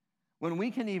 When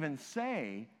we can even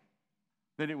say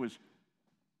that it was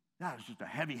just a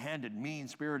heavy-handed,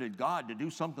 mean-spirited God to do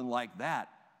something like that.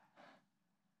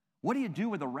 What do you do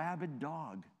with a rabid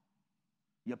dog?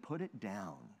 You put it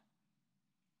down.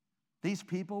 These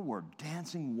people were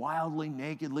dancing wildly,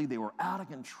 nakedly. They were out of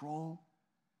control.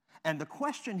 And the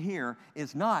question here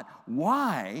is not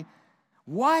why.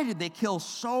 Why did they kill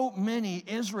so many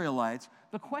Israelites?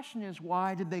 The question is,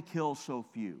 why did they kill so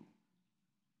few?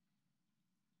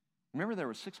 Remember, there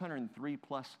were 603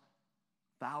 plus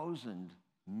thousand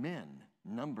men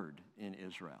numbered in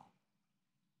Israel,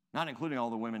 not including all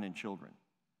the women and children.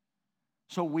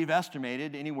 So we've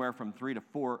estimated anywhere from 3 to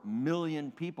 4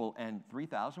 million people, and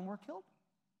 3,000 were killed?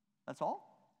 That's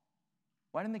all?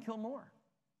 Why didn't they kill more?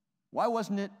 Why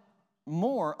wasn't it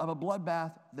more of a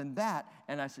bloodbath than that?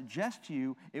 And I suggest to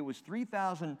you it was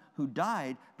 3,000 who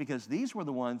died because these were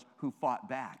the ones who fought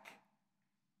back.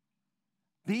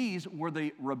 These were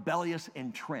the rebellious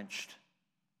entrenched.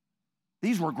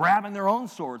 These were grabbing their own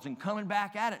swords and coming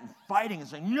back at it and fighting and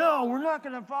saying, no, we're not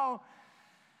going to follow.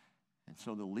 And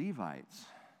so the Levites,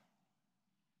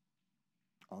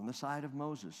 on the side of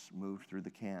Moses, moved through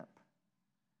the camp.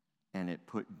 And it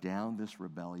put down this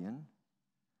rebellion.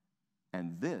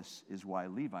 And this is why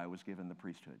Levi was given the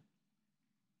priesthood.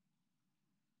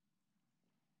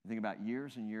 Think about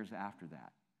years and years after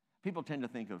that. People tend to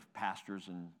think of pastors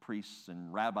and priests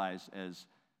and rabbis as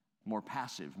more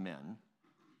passive men,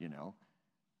 you know.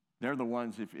 They're the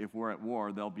ones, if we're at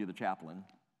war, they'll be the chaplain.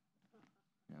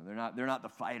 You know, they're not the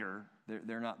fighter.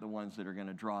 They're not the ones that are going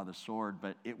to draw the sword.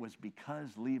 But it was because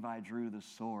Levi drew the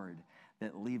sword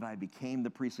that Levi became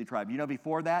the priestly tribe. You know,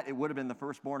 before that, it would have been the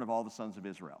firstborn of all the sons of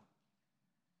Israel.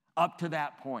 Up to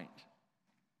that point.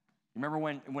 Remember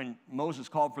when Moses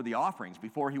called for the offerings,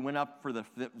 before he went up for the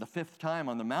fifth time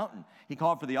on the mountain, he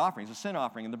called for the offerings, the sin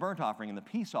offering and the burnt offering and the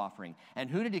peace offering. And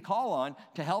who did he call on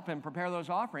to help him prepare those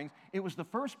offerings? It was the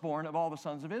firstborn of all the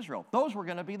sons of Israel. Those were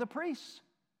going to be the priests.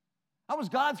 That was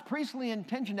God's priestly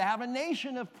intention, to have a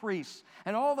nation of priests.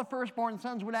 And all the firstborn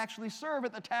sons would actually serve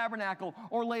at the tabernacle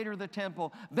or later the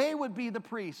temple. They would be the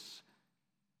priests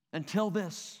until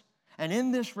this. And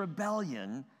in this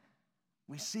rebellion,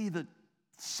 we see the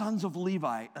sons of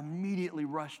Levi immediately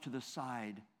rush to the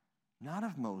side, not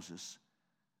of Moses,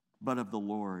 but of the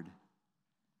Lord.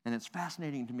 And it's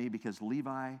fascinating to me because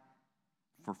Levi,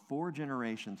 for 4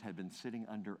 generations, had been sitting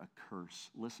under a curse.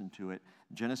 Listen to it.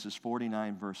 Genesis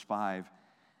 49, verse 5.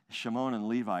 Shimon and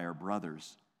Levi are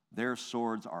brothers. Their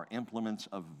swords are implements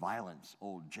of violence,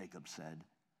 old Jacob said.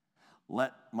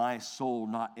 Let my soul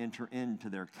not enter into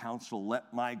their counsel.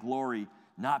 Let my glory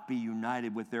not be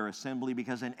united with their assembly,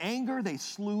 because in anger they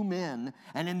slew men,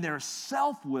 and in their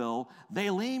self-will they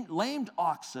lamed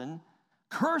oxen.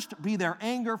 Cursed be their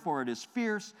anger, for it is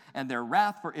fierce, and their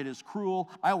wrath, for it is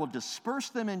cruel. I will disperse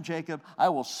them in Jacob. I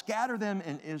will scatter them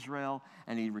in Israel.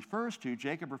 And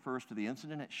Jacob refers to the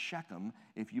incident at Shechem.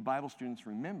 If you Bible students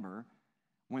remember,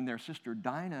 when their sister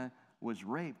Dinah was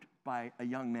raped by a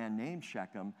young man named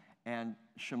Shechem, and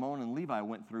Shimon and Levi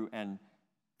went through and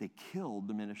they killed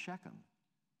the men of Shechem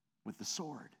with the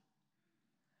sword.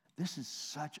 This is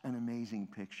such an amazing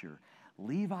picture.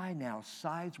 Levi now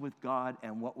sides with God,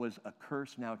 and what was a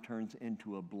curse now turns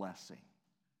into a blessing.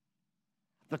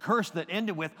 The curse that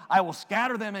ended with, I will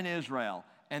scatter them in Israel,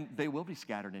 and they will be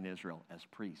scattered in Israel as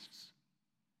priests.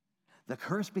 The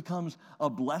curse becomes a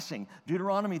blessing.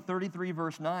 Deuteronomy 33,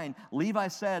 verse 9, Levi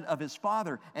said of his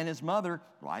father and his mother,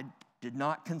 well, I did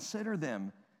not consider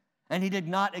them. And he did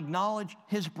not acknowledge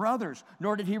his brothers,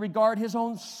 nor did he regard his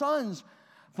own sons,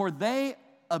 for they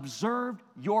observed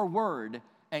your word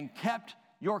and kept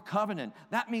your covenant.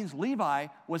 That means Levi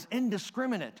was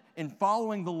indiscriminate in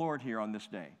following the Lord here on this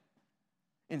day.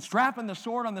 In strapping the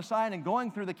sword on the side and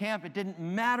going through the camp, it didn't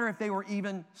matter if they were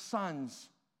even sons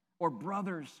or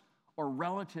brothers or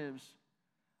relatives.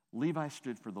 Levi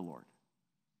stood for the Lord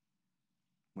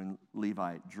when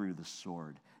Levi drew the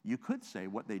sword. You could say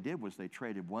what they did was they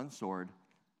traded one sword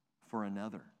for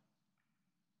another.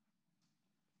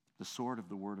 The sword of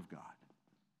the Word of God.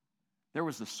 There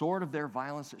was the sword of their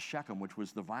violence at Shechem, which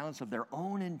was the violence of their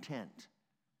own intent.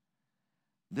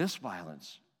 This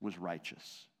violence was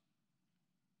righteous.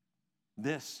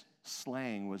 This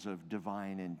slaying was of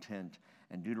divine intent.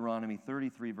 And Deuteronomy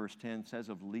 33, verse 10 says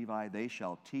of Levi, they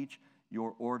shall teach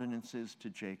your ordinances to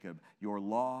Jacob, your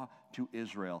law to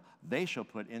Israel. They shall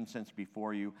put incense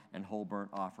before you and whole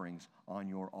burnt offerings on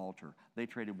your altar. They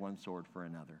traded one sword for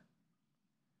another.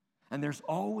 And there's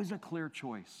always a clear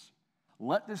choice.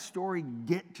 Let this story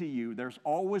get to you. There's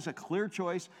always a clear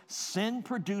choice. Sin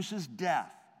produces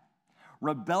death.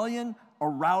 Rebellion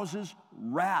arouses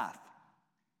wrath.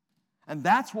 And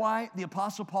that's why the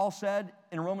Apostle Paul said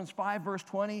in Romans 5, verse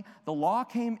 20, the law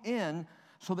came in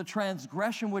so the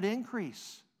transgression would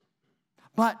increase.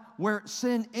 But where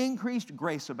sin increased,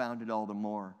 grace abounded all the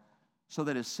more. So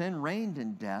that as sin reigned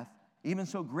in death, even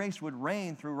so grace would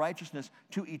reign through righteousness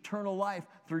to eternal life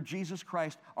through Jesus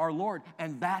Christ our Lord.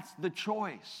 And that's the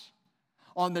choice.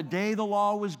 On the day the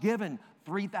law was given,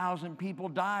 3,000 people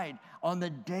died. On the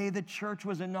day the church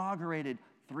was inaugurated,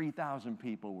 3,000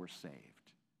 people were saved.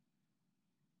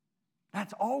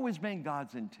 That's always been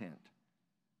God's intent.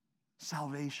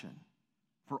 Salvation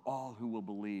for all who will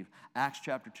believe. Acts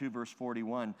chapter 2, verse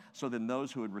 41. So then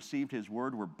those who had received his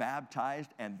word were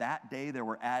baptized, and that day there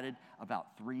were added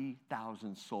about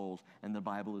 3,000 souls. And the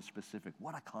Bible is specific.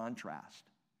 What a contrast.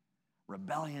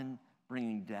 Rebellion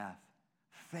bringing death.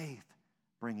 Faith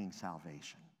bringing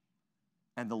salvation.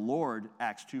 And the Lord,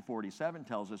 Acts 2:47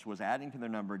 tells us, was adding to their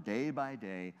number day by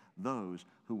day those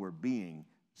who were being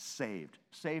saved.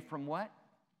 Saved from what?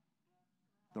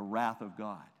 The wrath of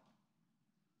God,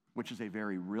 which is a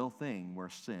very real thing where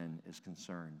sin is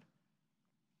concerned.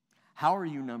 How are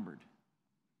you numbered?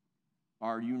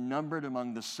 Are you numbered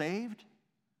among the saved,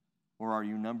 or are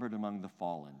you numbered among the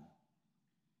fallen?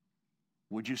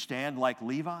 Would you stand like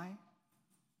Levi,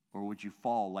 or would you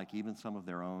fall like even some of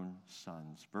their own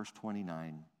sons? Verse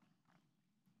 29.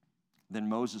 Then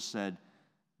Moses said,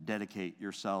 dedicate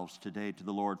yourselves today to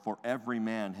the Lord, for every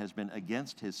man has been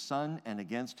against his son and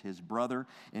against his brother,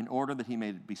 in order that he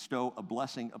may bestow a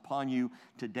blessing upon you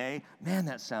today. Man,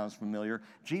 that sounds familiar.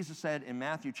 Jesus said in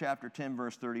Matthew chapter 10,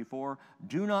 verse 34,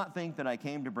 do not think that I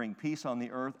came to bring peace on the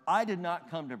earth. I did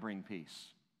not come to bring peace,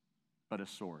 but a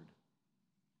sword.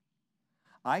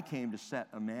 I came to set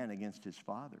a man against his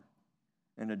father,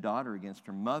 and a daughter against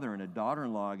her mother, and a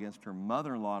daughter-in-law against her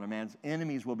mother-in-law, and a man's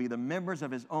enemies will be the members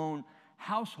of his own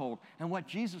household. And what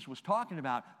Jesus was talking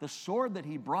about, the sword that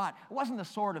he brought, it wasn't the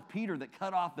sword of Peter that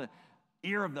cut off the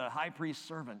ear of the high priest's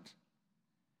servant.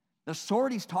 The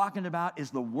sword he's talking about is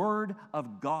the word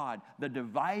of God, the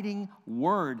dividing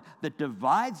word that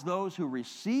divides those who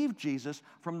receive Jesus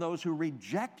from those who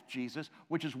reject Jesus,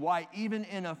 which is why even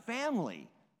in a family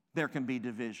there can be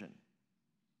division.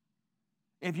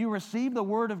 If you receive the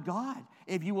word of God,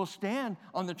 if you will stand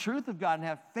on the truth of God and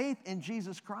have faith in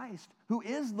Jesus Christ, who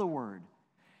is the word,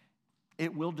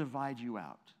 it will divide you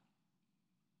out,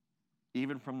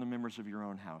 even from the members of your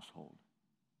own household.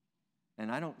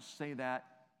 And I don't say that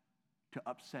to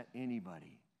upset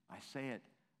anybody. I say it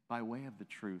by way of the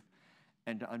truth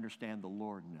and to understand the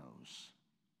Lord knows.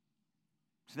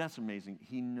 See, that's amazing.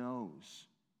 He knows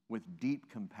with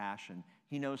deep compassion.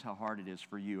 He knows how hard it is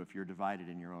for you if you're divided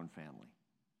in your own family.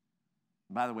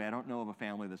 By the way, I don't know of a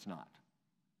family that's not.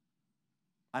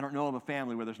 I don't know of a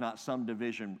family where there's not some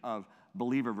division of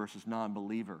believer versus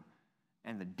non-believer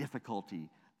and the difficulty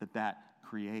that that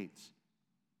creates.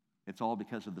 It's all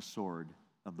because of the sword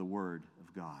of the word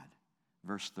of God.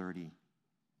 Verse 30.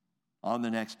 On the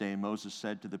next day, Moses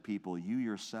said to the people, you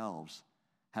yourselves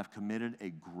have committed a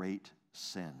great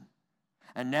sin.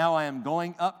 And now I am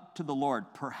going up to the Lord.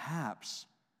 Perhaps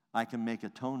I can make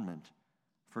atonement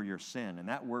for your sin. And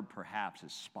that word perhaps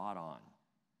is spot on.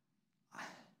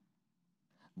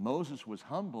 Moses was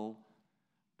humble,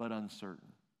 but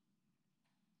uncertain.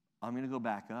 I'm going to go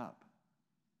back up.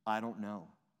 I don't know.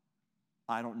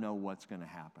 I don't know what's going to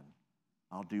happen.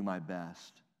 I'll do my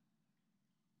best.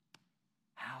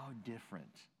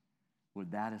 different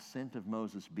would that ascent of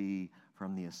Moses be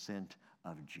from the ascent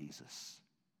of Jesus,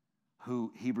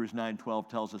 who Hebrews 9:12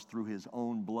 tells us through his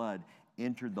own blood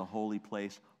entered the holy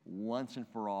place once and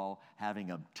for all,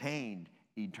 having obtained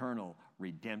eternal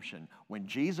redemption. When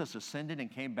Jesus ascended and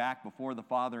came back before the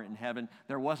Father in heaven,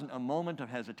 there wasn't a moment of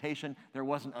hesitation. There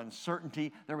wasn't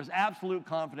uncertainty. There was absolute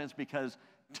confidence because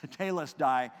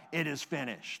tetelestai, it is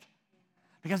finished.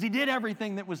 Because he did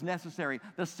everything that was necessary.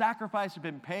 The sacrifice had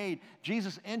been paid.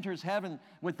 Jesus enters heaven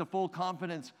with the full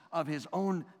confidence of his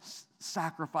own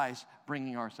sacrifice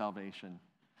bringing our salvation.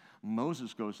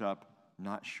 Moses goes up,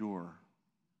 not sure.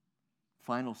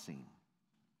 Final scene,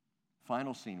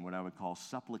 what I would call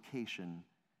supplication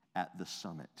at the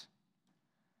summit.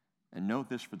 And note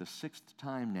this, for the 6th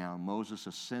time now, Moses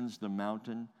ascends the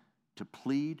mountain to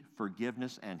plead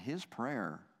forgiveness, and his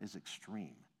prayer is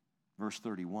extreme. Verse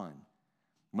 31,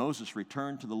 Moses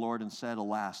returned to the Lord and said,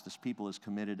 "Alas, this people has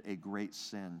committed a great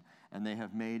sin, and they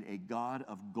have made a god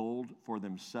of gold for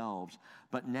themselves.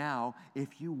 But now,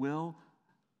 if you will,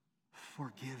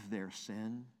 forgive their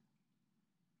sin.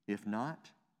 If not,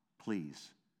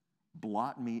 please,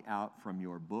 blot me out from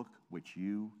your book which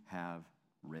you have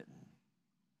written."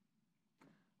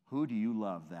 Who do you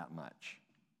love that much?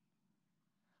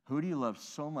 Who do you love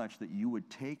so much that you would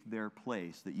take their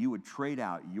place, that you would trade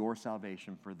out your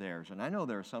salvation for theirs? And I know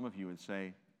there are some of you who would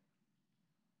say,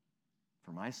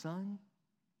 for my son,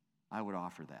 I would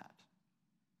offer that.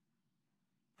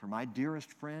 For my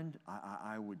dearest friend,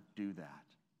 I would do that.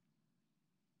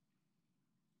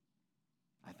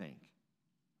 I think.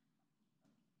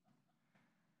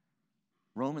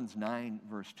 Romans 9,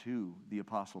 verse 2, the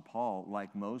Apostle Paul,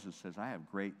 like Moses, says, "I have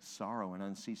great sorrow and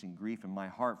unceasing grief in my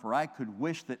heart, for I could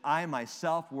wish that I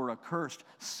myself were accursed,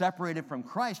 separated from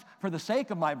Christ, for the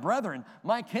sake of my brethren,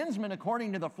 my kinsmen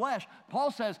according to the flesh."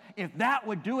 Paul says, if that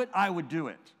would do it, I would do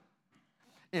it.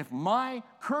 If my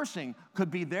cursing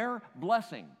could be their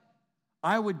blessing,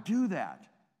 I would do that.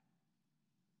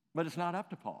 But it's not up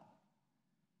to Paul.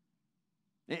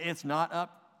 It's not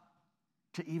up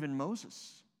to even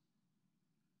Moses.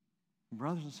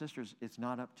 Brothers and sisters, it's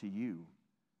not up to you,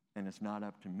 and it's not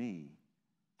up to me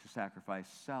to sacrifice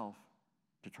self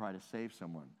to try to save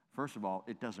someone. First of all,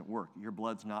 it doesn't work. Your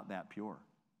blood's not that pure.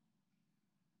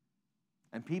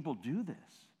 And people do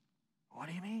this. What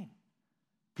do you mean?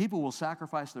 People will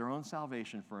sacrifice their own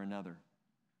salvation for another.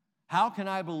 How can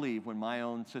I believe when my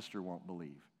own sister won't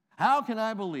believe? How can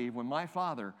I believe when my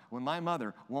father, when my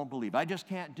mother won't believe? I just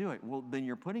can't do it. Well, then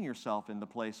you're putting yourself in the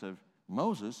place of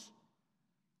Moses.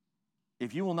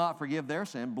 If you will not forgive their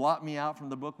sin, blot me out from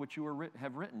the book which you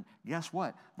have written. Guess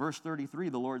what? Verse 33,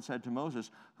 the Lord said to Moses,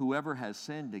 "Whoever has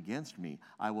sinned against me,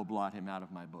 I will blot him out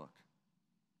of my book."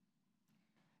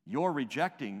 Your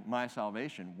rejecting my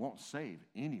salvation won't save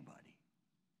anybody.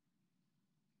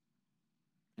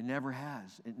 It never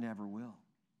has. It never will.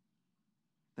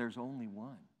 There's only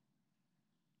one.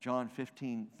 John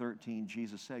 15:13,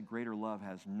 Jesus said, "Greater love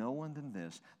has no one than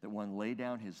this, that one lay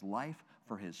down his life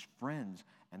for his friends."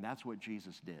 And that's what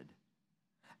Jesus did.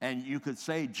 And you could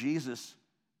say Jesus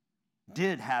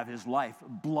did have his life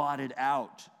blotted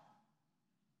out.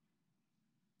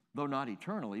 Though not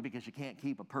eternally, because you can't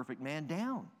keep a perfect man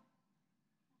down.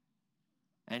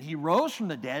 And he rose from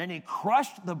the dead, and he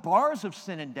crushed the bars of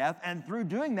sin and death, and through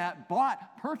doing that,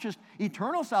 purchased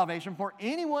eternal salvation for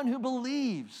anyone who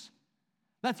believes.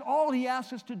 That's all he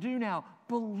asks us to do now.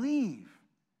 Believe.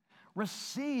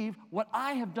 Receive what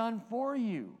I have done for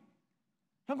you.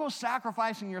 Don't go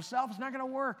sacrificing yourself. It's not going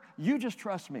to work. You just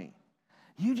trust me.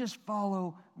 You just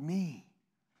follow me.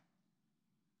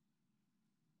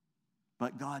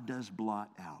 But God does blot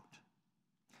out.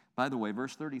 By the way,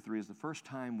 verse 33 is the first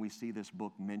time we see this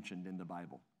book mentioned in the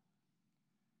Bible.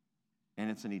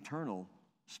 And it's an eternal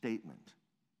statement.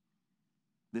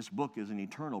 This book is an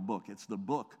eternal book. It's the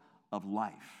book of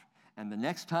life. And the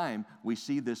next time we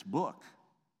see this book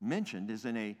mentioned is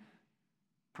in a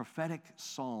prophetic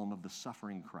psalm of the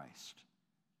suffering Christ.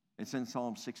 It's in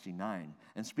Psalm 69.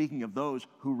 And speaking of those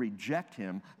who reject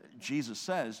him, Jesus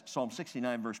says, Psalm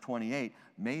 69, verse 28,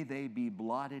 "May they be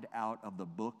blotted out of the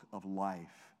book of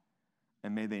life,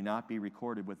 and may they not be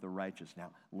recorded with the righteous."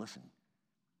 Now, listen.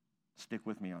 Stick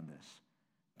with me on this.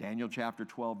 Daniel chapter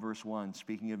 12, verse 1,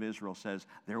 speaking of Israel, says,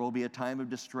 "There will be a time of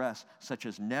distress, such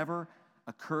as never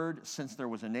occurred since there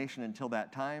was a nation until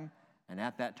that time. And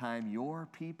at that time, your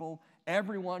people,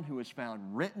 everyone who is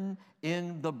found written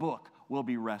in the book, will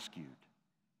be rescued."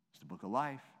 It's the book of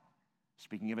life.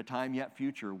 Speaking of a time yet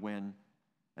future when,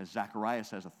 as Zechariah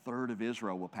says, 1/3 of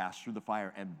Israel will pass through the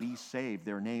fire and be saved,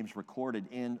 their names recorded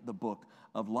in the book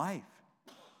of life.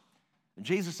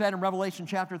 Jesus said in Revelation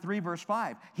chapter 3, verse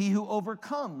 5, he who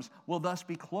overcomes will thus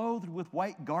be clothed with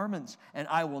white garments, and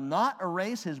I will not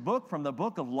erase his book from the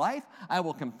book of life. I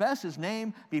will confess his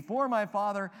name before my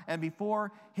Father and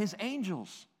before his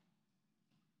angels.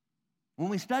 When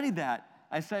we studied that,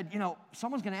 I said,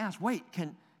 someone's going to ask, wait,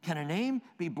 can a name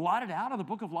be blotted out of the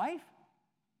book of life?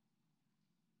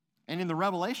 And in the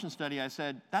Revelation study, I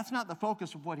said, that's not the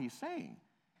focus of what he's saying.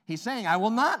 He's saying, I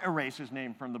will not erase his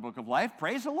name from the book of life.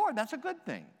 Praise the Lord. That's a good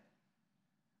thing.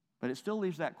 But it still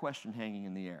leaves that question hanging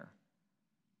in the air.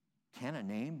 Can a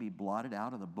name be blotted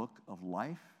out of the book of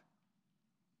life?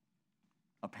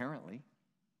 Apparently.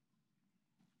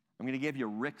 I'm going to give you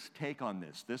Rick's take on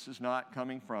this. This is not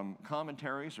coming from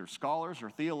commentaries or scholars or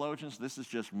theologians. This is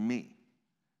just me.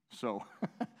 So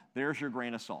there's your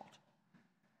grain of salt.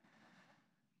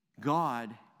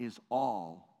 God is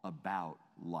all about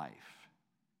life.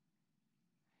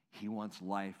 He wants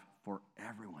life for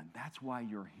everyone. That's why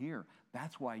you're here.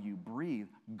 That's why you breathe.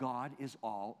 God is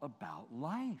all about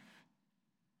life.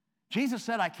 Jesus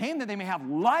said, I came that they may have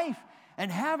life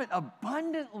and have it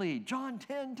abundantly. John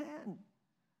 10:10.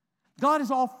 God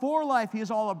is all for life. He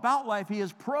is all about life. He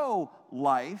is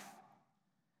pro-life.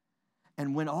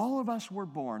 And when all of us were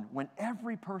born, when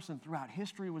every person throughout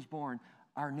history was born,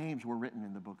 our names were written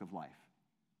in the book of life.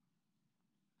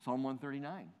 Psalm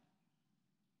 139.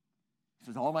 It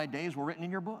says, all my days were written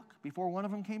in your book before one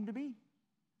of them came to be.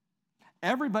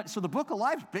 Everybody, so the book of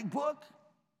life, big book.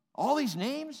 All these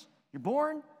names, you're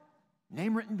born,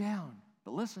 name written down.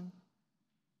 But listen,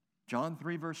 John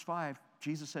 3, verse 5,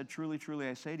 Jesus said, truly, truly,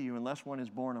 I say to you, unless one is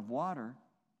born of water,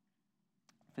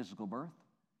 physical birth,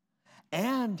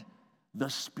 and the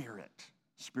Spirit,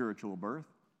 spiritual birth,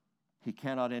 he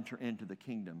cannot enter into the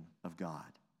kingdom of God.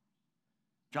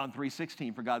 John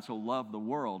 3:16, for God so loved the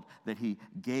world that he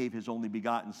gave his only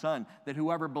begotten Son, that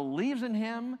whoever believes in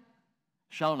him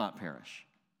shall not perish,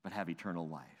 but have eternal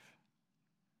life.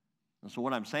 And so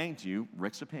what I'm saying to you,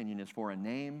 Rick's opinion, is for a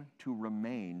name to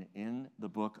remain in the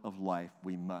book of life,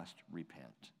 we must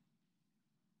repent.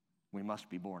 We must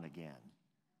be born again.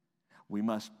 We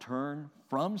must turn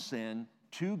from sin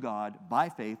to God by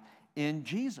faith in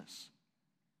Jesus.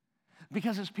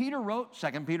 Because as Peter wrote,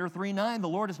 2 Peter 3:9, the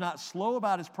Lord is not slow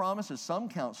about his promise, as some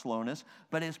count slowness,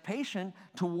 but is patient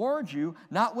toward you,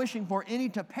 not wishing for any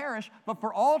to perish, but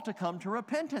for all to come to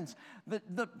repentance.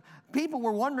 The people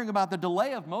were wondering about the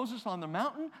delay of Moses on the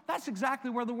mountain. That's exactly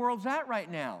where the world's at right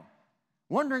now.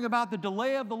 Wondering about the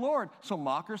delay of the Lord. So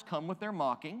mockers come with their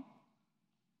mocking.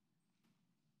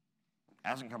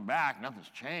 Hasn't come back, nothing's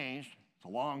changed. It's a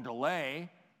long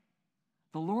delay.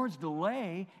 The Lord's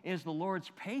delay is the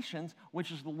Lord's patience,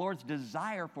 which is the Lord's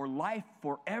desire for life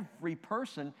for every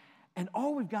person, and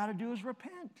all we've got to do is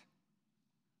repent.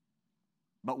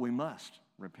 But we must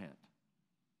repent.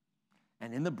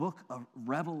 And in the book of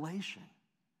Revelation,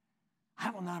 I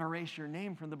will not erase your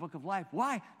name from the book of life.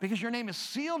 Why? Because your name is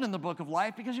sealed in the book of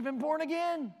life because you've been born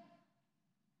again.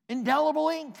 Indelible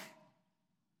ink.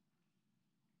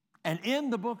 And in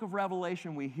the book of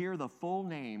Revelation, we hear the full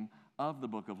name of the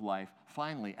book of life,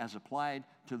 finally, as applied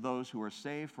to those who are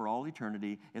saved for all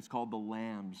eternity. It's called the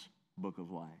Lamb's book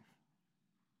of life.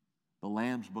 The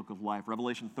Lamb's book of life.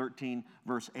 Revelation 13,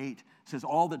 verse 8 says,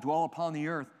 all that dwell upon the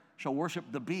earth shall worship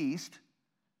the beast,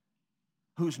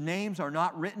 whose names are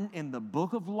not written in the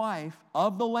book of life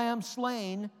of the Lamb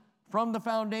slain from the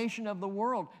foundation of the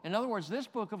world. In other words, this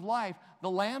book of life, the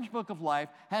Lamb's book of life,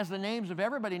 has the names of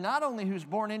everybody, not only who's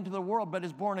born into the world, but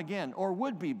is born again, or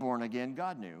would be born again,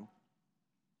 God knew.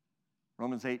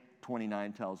 Romans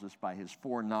 8:29 tells us by his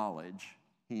foreknowledge,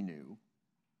 he knew.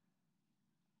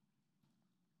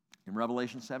 In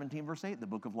Revelation 17, verse 8, the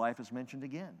book of life is mentioned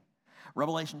again.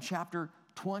 Revelation chapter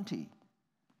 20,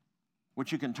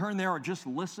 which you can turn there or just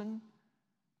listen.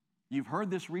 You've heard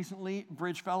this recently,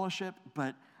 Bridge Fellowship,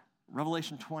 but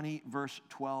Revelation 20, verse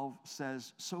 12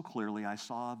 says, so clearly I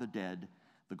saw the dead,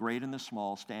 the great and the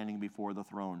small, standing before the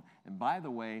throne. And by the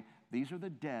way, these are the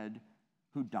dead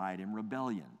who died in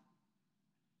rebellion.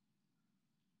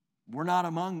 We're not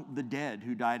among the dead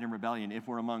who died in rebellion if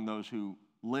we're among those who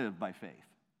live by faith.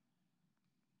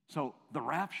 So the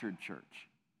raptured church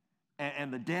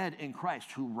and the dead in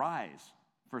Christ who rise,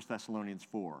 1 Thessalonians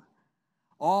 4,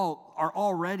 all are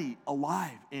already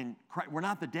alive in Christ. We're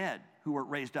not the dead who are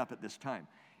raised up at this time.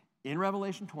 In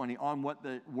Revelation 20, on what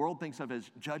the world thinks of as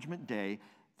Judgment Day,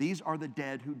 these are the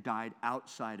dead who died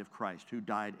outside of Christ, who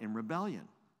died in rebellion.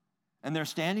 And they're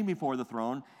standing before the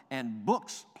throne, and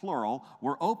books, plural,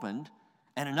 were opened,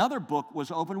 and another book was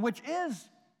opened, which is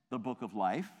the book of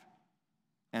life.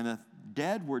 And the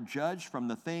dead were judged from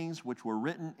the things which were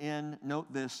written in,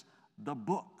 note this, the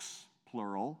books,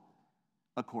 plural,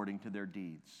 according to their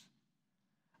deeds.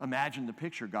 Imagine the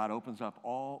picture. God opens up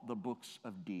all the books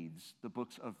of deeds, the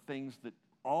books of things that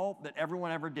all that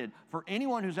everyone ever did. For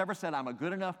anyone who's ever said, I'm a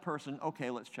good enough person, okay,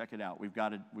 let's check it out. We've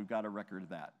got a record of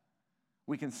that.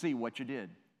 We can see what you did,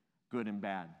 good and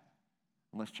bad.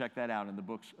 And let's check that out in the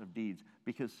books of deeds.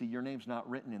 Because, see, your name's not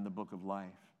written in the book of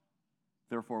life.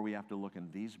 Therefore, we have to look in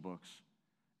these books,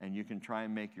 and you can try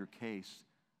and make your case.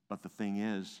 But the thing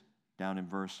is, down in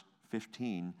verse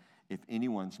 15, if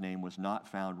anyone's name was not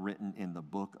found written in the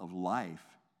book of life,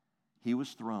 he was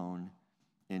thrown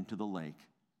into the lake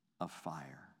of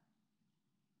fire.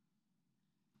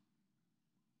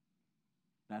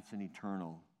 That's an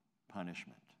eternal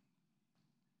punishment.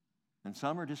 And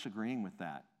some are disagreeing with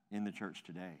that in the church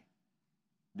today.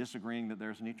 Disagreeing that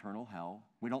there's an eternal hell.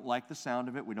 We don't like the sound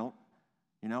of it. We don't,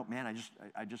 man,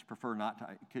 I just prefer not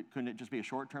to. Couldn't it just be a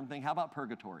short-term thing? How about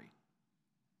purgatory?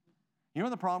 You know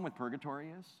what the problem with purgatory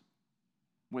is?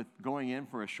 With going in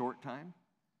for a short time?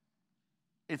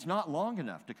 It's not long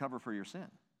enough to cover for your sin.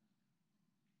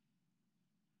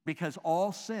 Because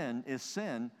all sin is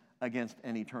sin against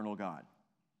an eternal God.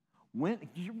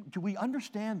 Do we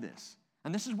understand this?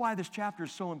 And this is why this chapter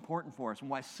is so important for us and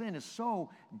why sin is so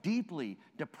deeply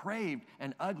depraved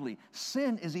and ugly.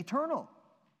 Sin is eternal.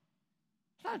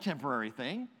 It's not a temporary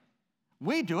thing.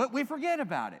 We do it, we forget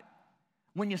about it.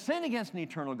 When you sin against an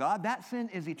eternal God, that sin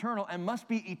is eternal and must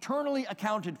be eternally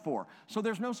accounted for. So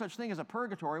there's no such thing as a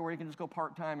purgatory where you can just go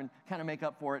part-time and kind of make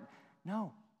up for it.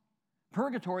 No.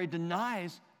 Purgatory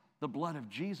denies the blood of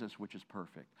Jesus, which is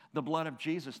perfect. The blood of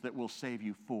Jesus that will save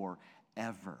you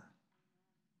forever.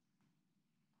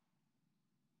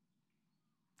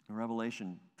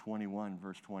 Revelation 21,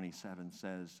 verse 27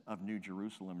 says, of New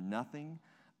Jerusalem, nothing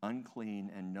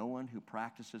unclean and no one who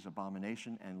practices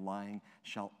abomination and lying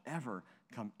shall ever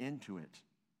come into it,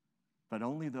 but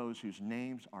only those whose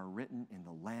names are written in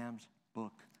the Lamb's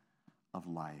book of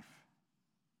life.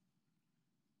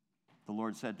 The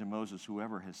Lord said to Moses,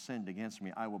 whoever has sinned against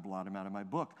me, I will blot him out of my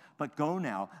book. But go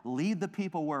now, lead the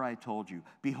people where I told you.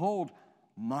 Behold,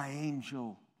 my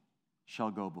angel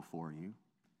shall go before you.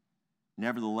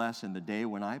 Nevertheless, in the day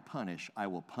when I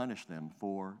will punish them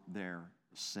for their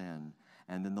sin.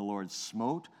 And then the Lord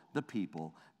smote the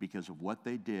people because of what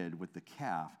they did with the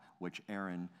calf which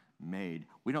Aaron made.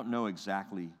 We don't know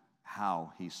exactly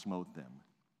how he smote them.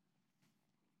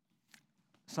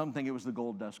 Some think it was the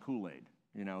gold dust Kool-Aid,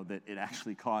 that it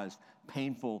actually caused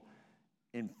painful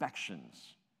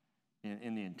infections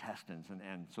in the intestines.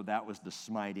 And so that was the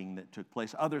smiting that took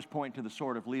place. Others point to the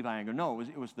sword of Levi and go, no,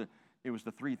 it was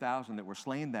the 3,000 that were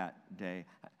slain that day.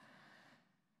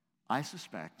 I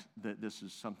suspect that this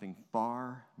is something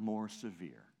far more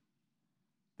severe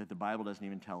that the Bible doesn't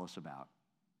even tell us about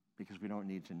because we don't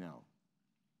need to know.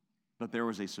 But there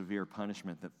was a severe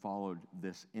punishment that followed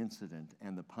this incident,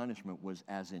 and the punishment was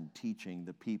as in teaching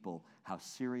the people how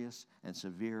serious and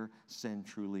severe sin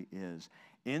truly is.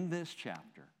 In this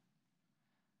chapter,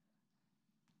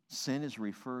 sin is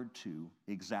referred to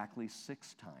exactly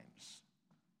 6 times.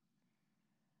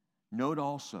 Note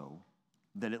also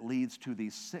that it leads to the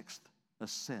 6th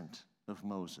ascent of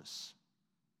Moses.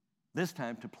 This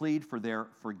time to plead for their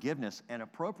forgiveness, and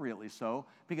appropriately so,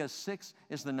 because 6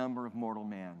 is the number of mortal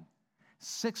man.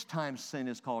 6 times sin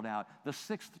is called out. The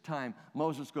 6th time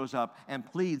Moses goes up and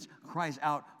cries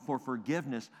out for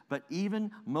forgiveness. But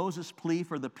even Moses' plea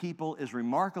for the people is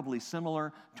remarkably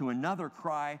similar to another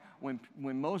cry when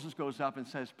Moses goes up and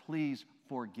says, please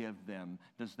forgive them.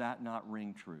 Does that not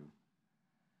ring true?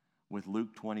 With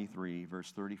Luke 23,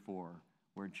 verse 34,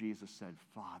 where Jesus said,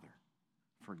 Father,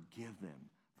 forgive them,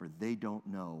 for they don't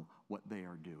know what they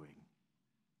are doing.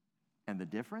 And the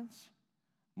difference?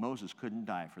 Moses couldn't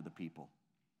die for the people.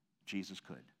 Jesus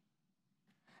could.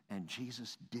 And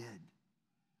Jesus did.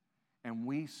 And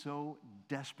we so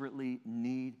desperately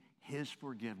need his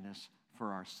forgiveness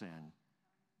for our sin.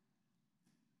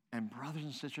 And brothers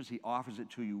and sisters, he offers it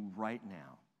to you right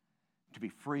now, to be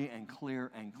free and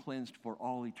clear and cleansed for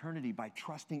all eternity by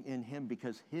trusting in him,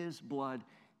 because his blood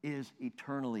is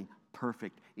eternally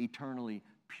perfect, eternally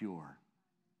pure.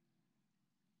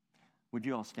 Would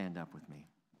you all stand up with me?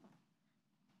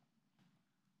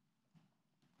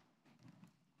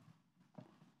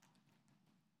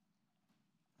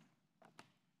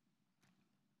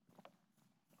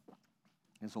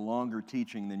 It's a longer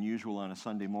teaching than usual on a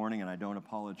Sunday morning, and I don't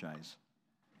apologize.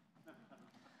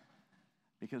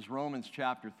 Because Romans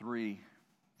chapter 3,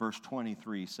 verse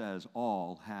 23 says,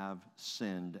 all have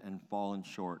sinned and fallen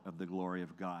short of the glory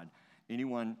of God.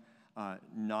 Anyone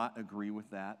not agree with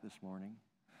that this morning?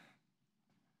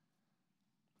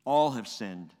 All have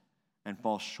sinned and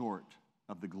fall short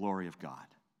of the glory of God.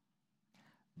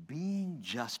 being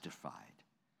justified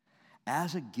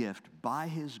as a gift by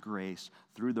his grace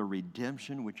through the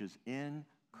redemption which is in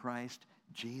Christ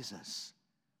Jesus,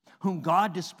 whom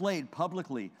God displayed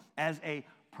publicly as a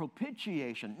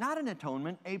propitiation, not an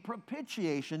atonement, a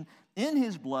propitiation in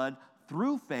his blood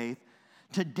through faith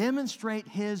to demonstrate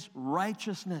his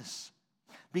righteousness.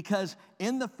 Because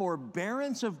in the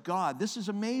forbearance of God, this is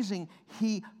amazing,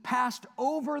 he passed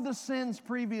over the sins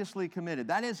previously committed.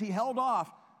 That is, he held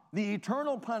off the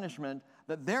eternal punishment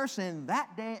that their sin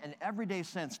that day and every day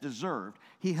since deserved.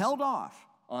 He held off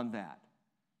on that.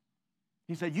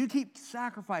 He said, you keep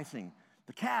sacrificing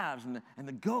the calves and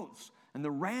the goats and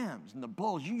the rams and the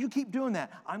bulls. You keep doing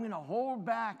that. I'm going to hold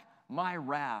back my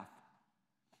wrath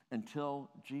until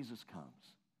Jesus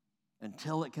comes,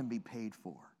 until it can be paid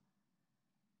for.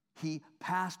 He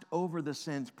passed over the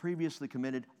sins previously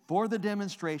committed for the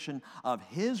demonstration of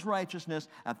his righteousness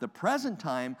at the present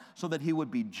time, so that he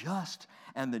would be just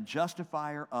and the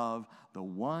justifier of the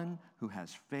one who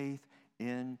has faith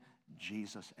in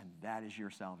Jesus. And that is your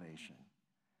salvation.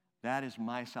 That is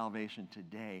my salvation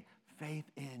today, faith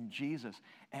in Jesus.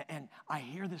 And I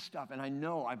hear this stuff, and I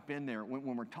know I've been there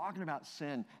when we're talking about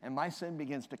sin, and my sin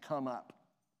begins to come up.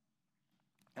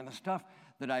 And the stuff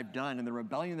that I've done, and the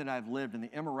rebellion that I've lived, and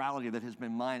the immorality that has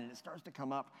been mine, and it starts to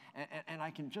come up, and I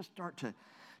can just start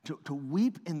to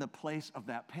weep in the place of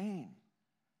that pain.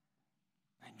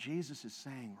 And Jesus is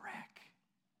saying, Rick,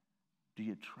 do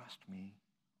you trust me?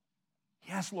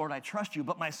 Yes, Lord, I trust you,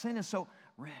 but my sin is so...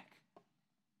 Rick,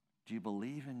 do you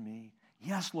believe in me?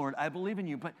 Yes, Lord, I believe in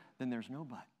you, but then there's no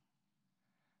but.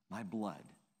 My blood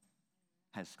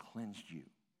has cleansed you,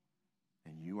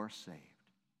 and you are saved.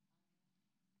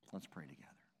 Let's pray together.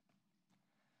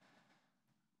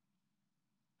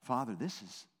 Father,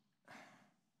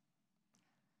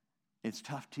 it's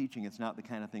tough teaching. It's not the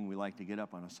kind of thing we like to get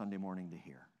up on a Sunday morning to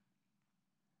hear.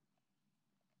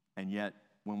 And yet,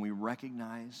 when we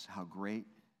recognize how great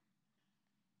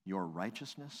your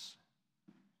righteousness,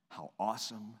 how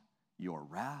awesome your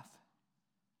wrath,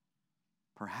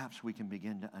 perhaps we can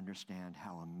begin to understand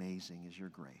how amazing is your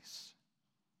grace.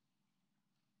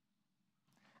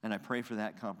 And I pray for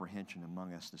that comprehension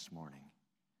among us this morning,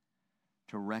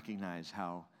 to recognize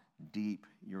how deep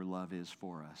your love is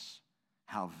for us,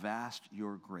 how vast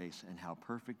your grace, and how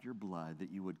perfect your blood,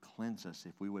 that you would cleanse us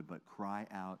if we would but cry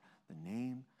out the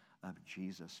name of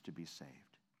Jesus to be saved.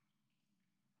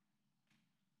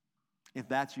 If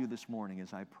that's you this morning,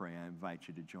 as I pray, I invite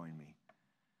you to join me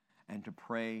and to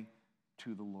pray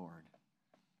to the Lord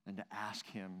and to ask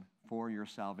him for your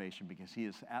salvation, because he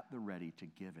is at the ready to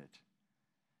give it.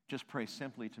 Just pray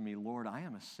simply to me, Lord, I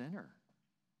am a sinner.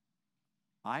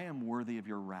 I am worthy of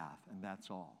your wrath, and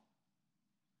that's all.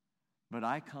 But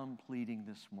I come pleading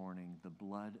this morning the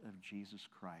blood of Jesus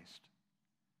Christ,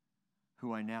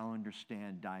 who I now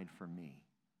understand died for me,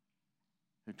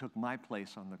 who took my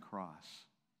place on the cross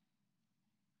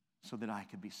so that I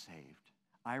could be saved.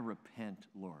 I repent,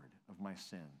 Lord, of my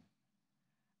sin,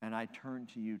 and I turn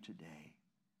to you today.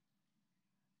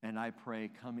 And I pray,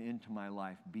 come into my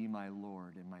life, be my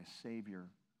Lord and my Savior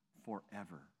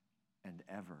forever and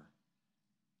ever.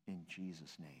 In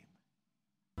Jesus' name.